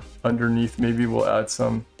hair underneath. Maybe we'll add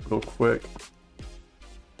some real quick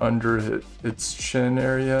under its chin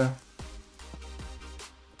area.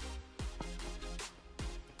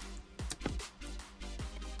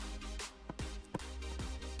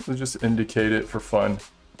 We'll just indicate it for fun.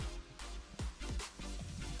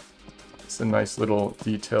 It's a nice little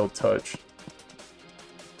detailed touch.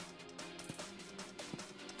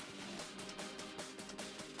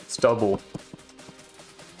 Stubble.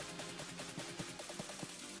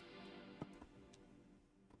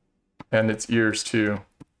 And its ears too.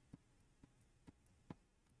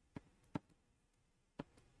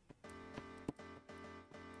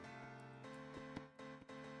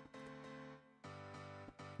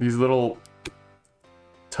 These little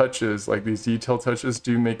touches, like these detail touches,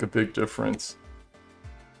 do make a big difference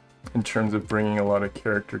in terms of bringing a lot of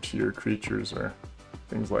character to your creatures or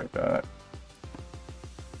things like that.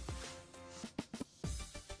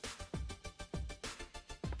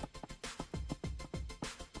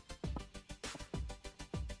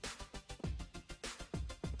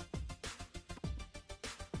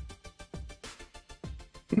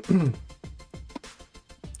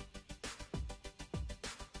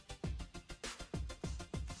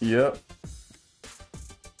 Yep.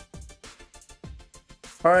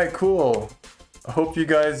 All right, cool. I hope you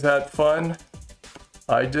guys had fun.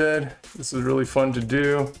 I did. This is really fun to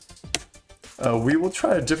do. We will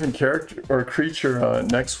try a different character or creature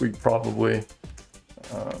next week probably.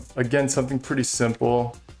 Again, something pretty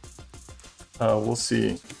simple. We'll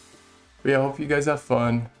see. But yeah, I hope you guys have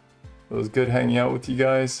fun. It was good hanging out with you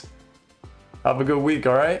guys. Have a good week,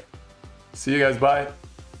 all right? See you guys, bye.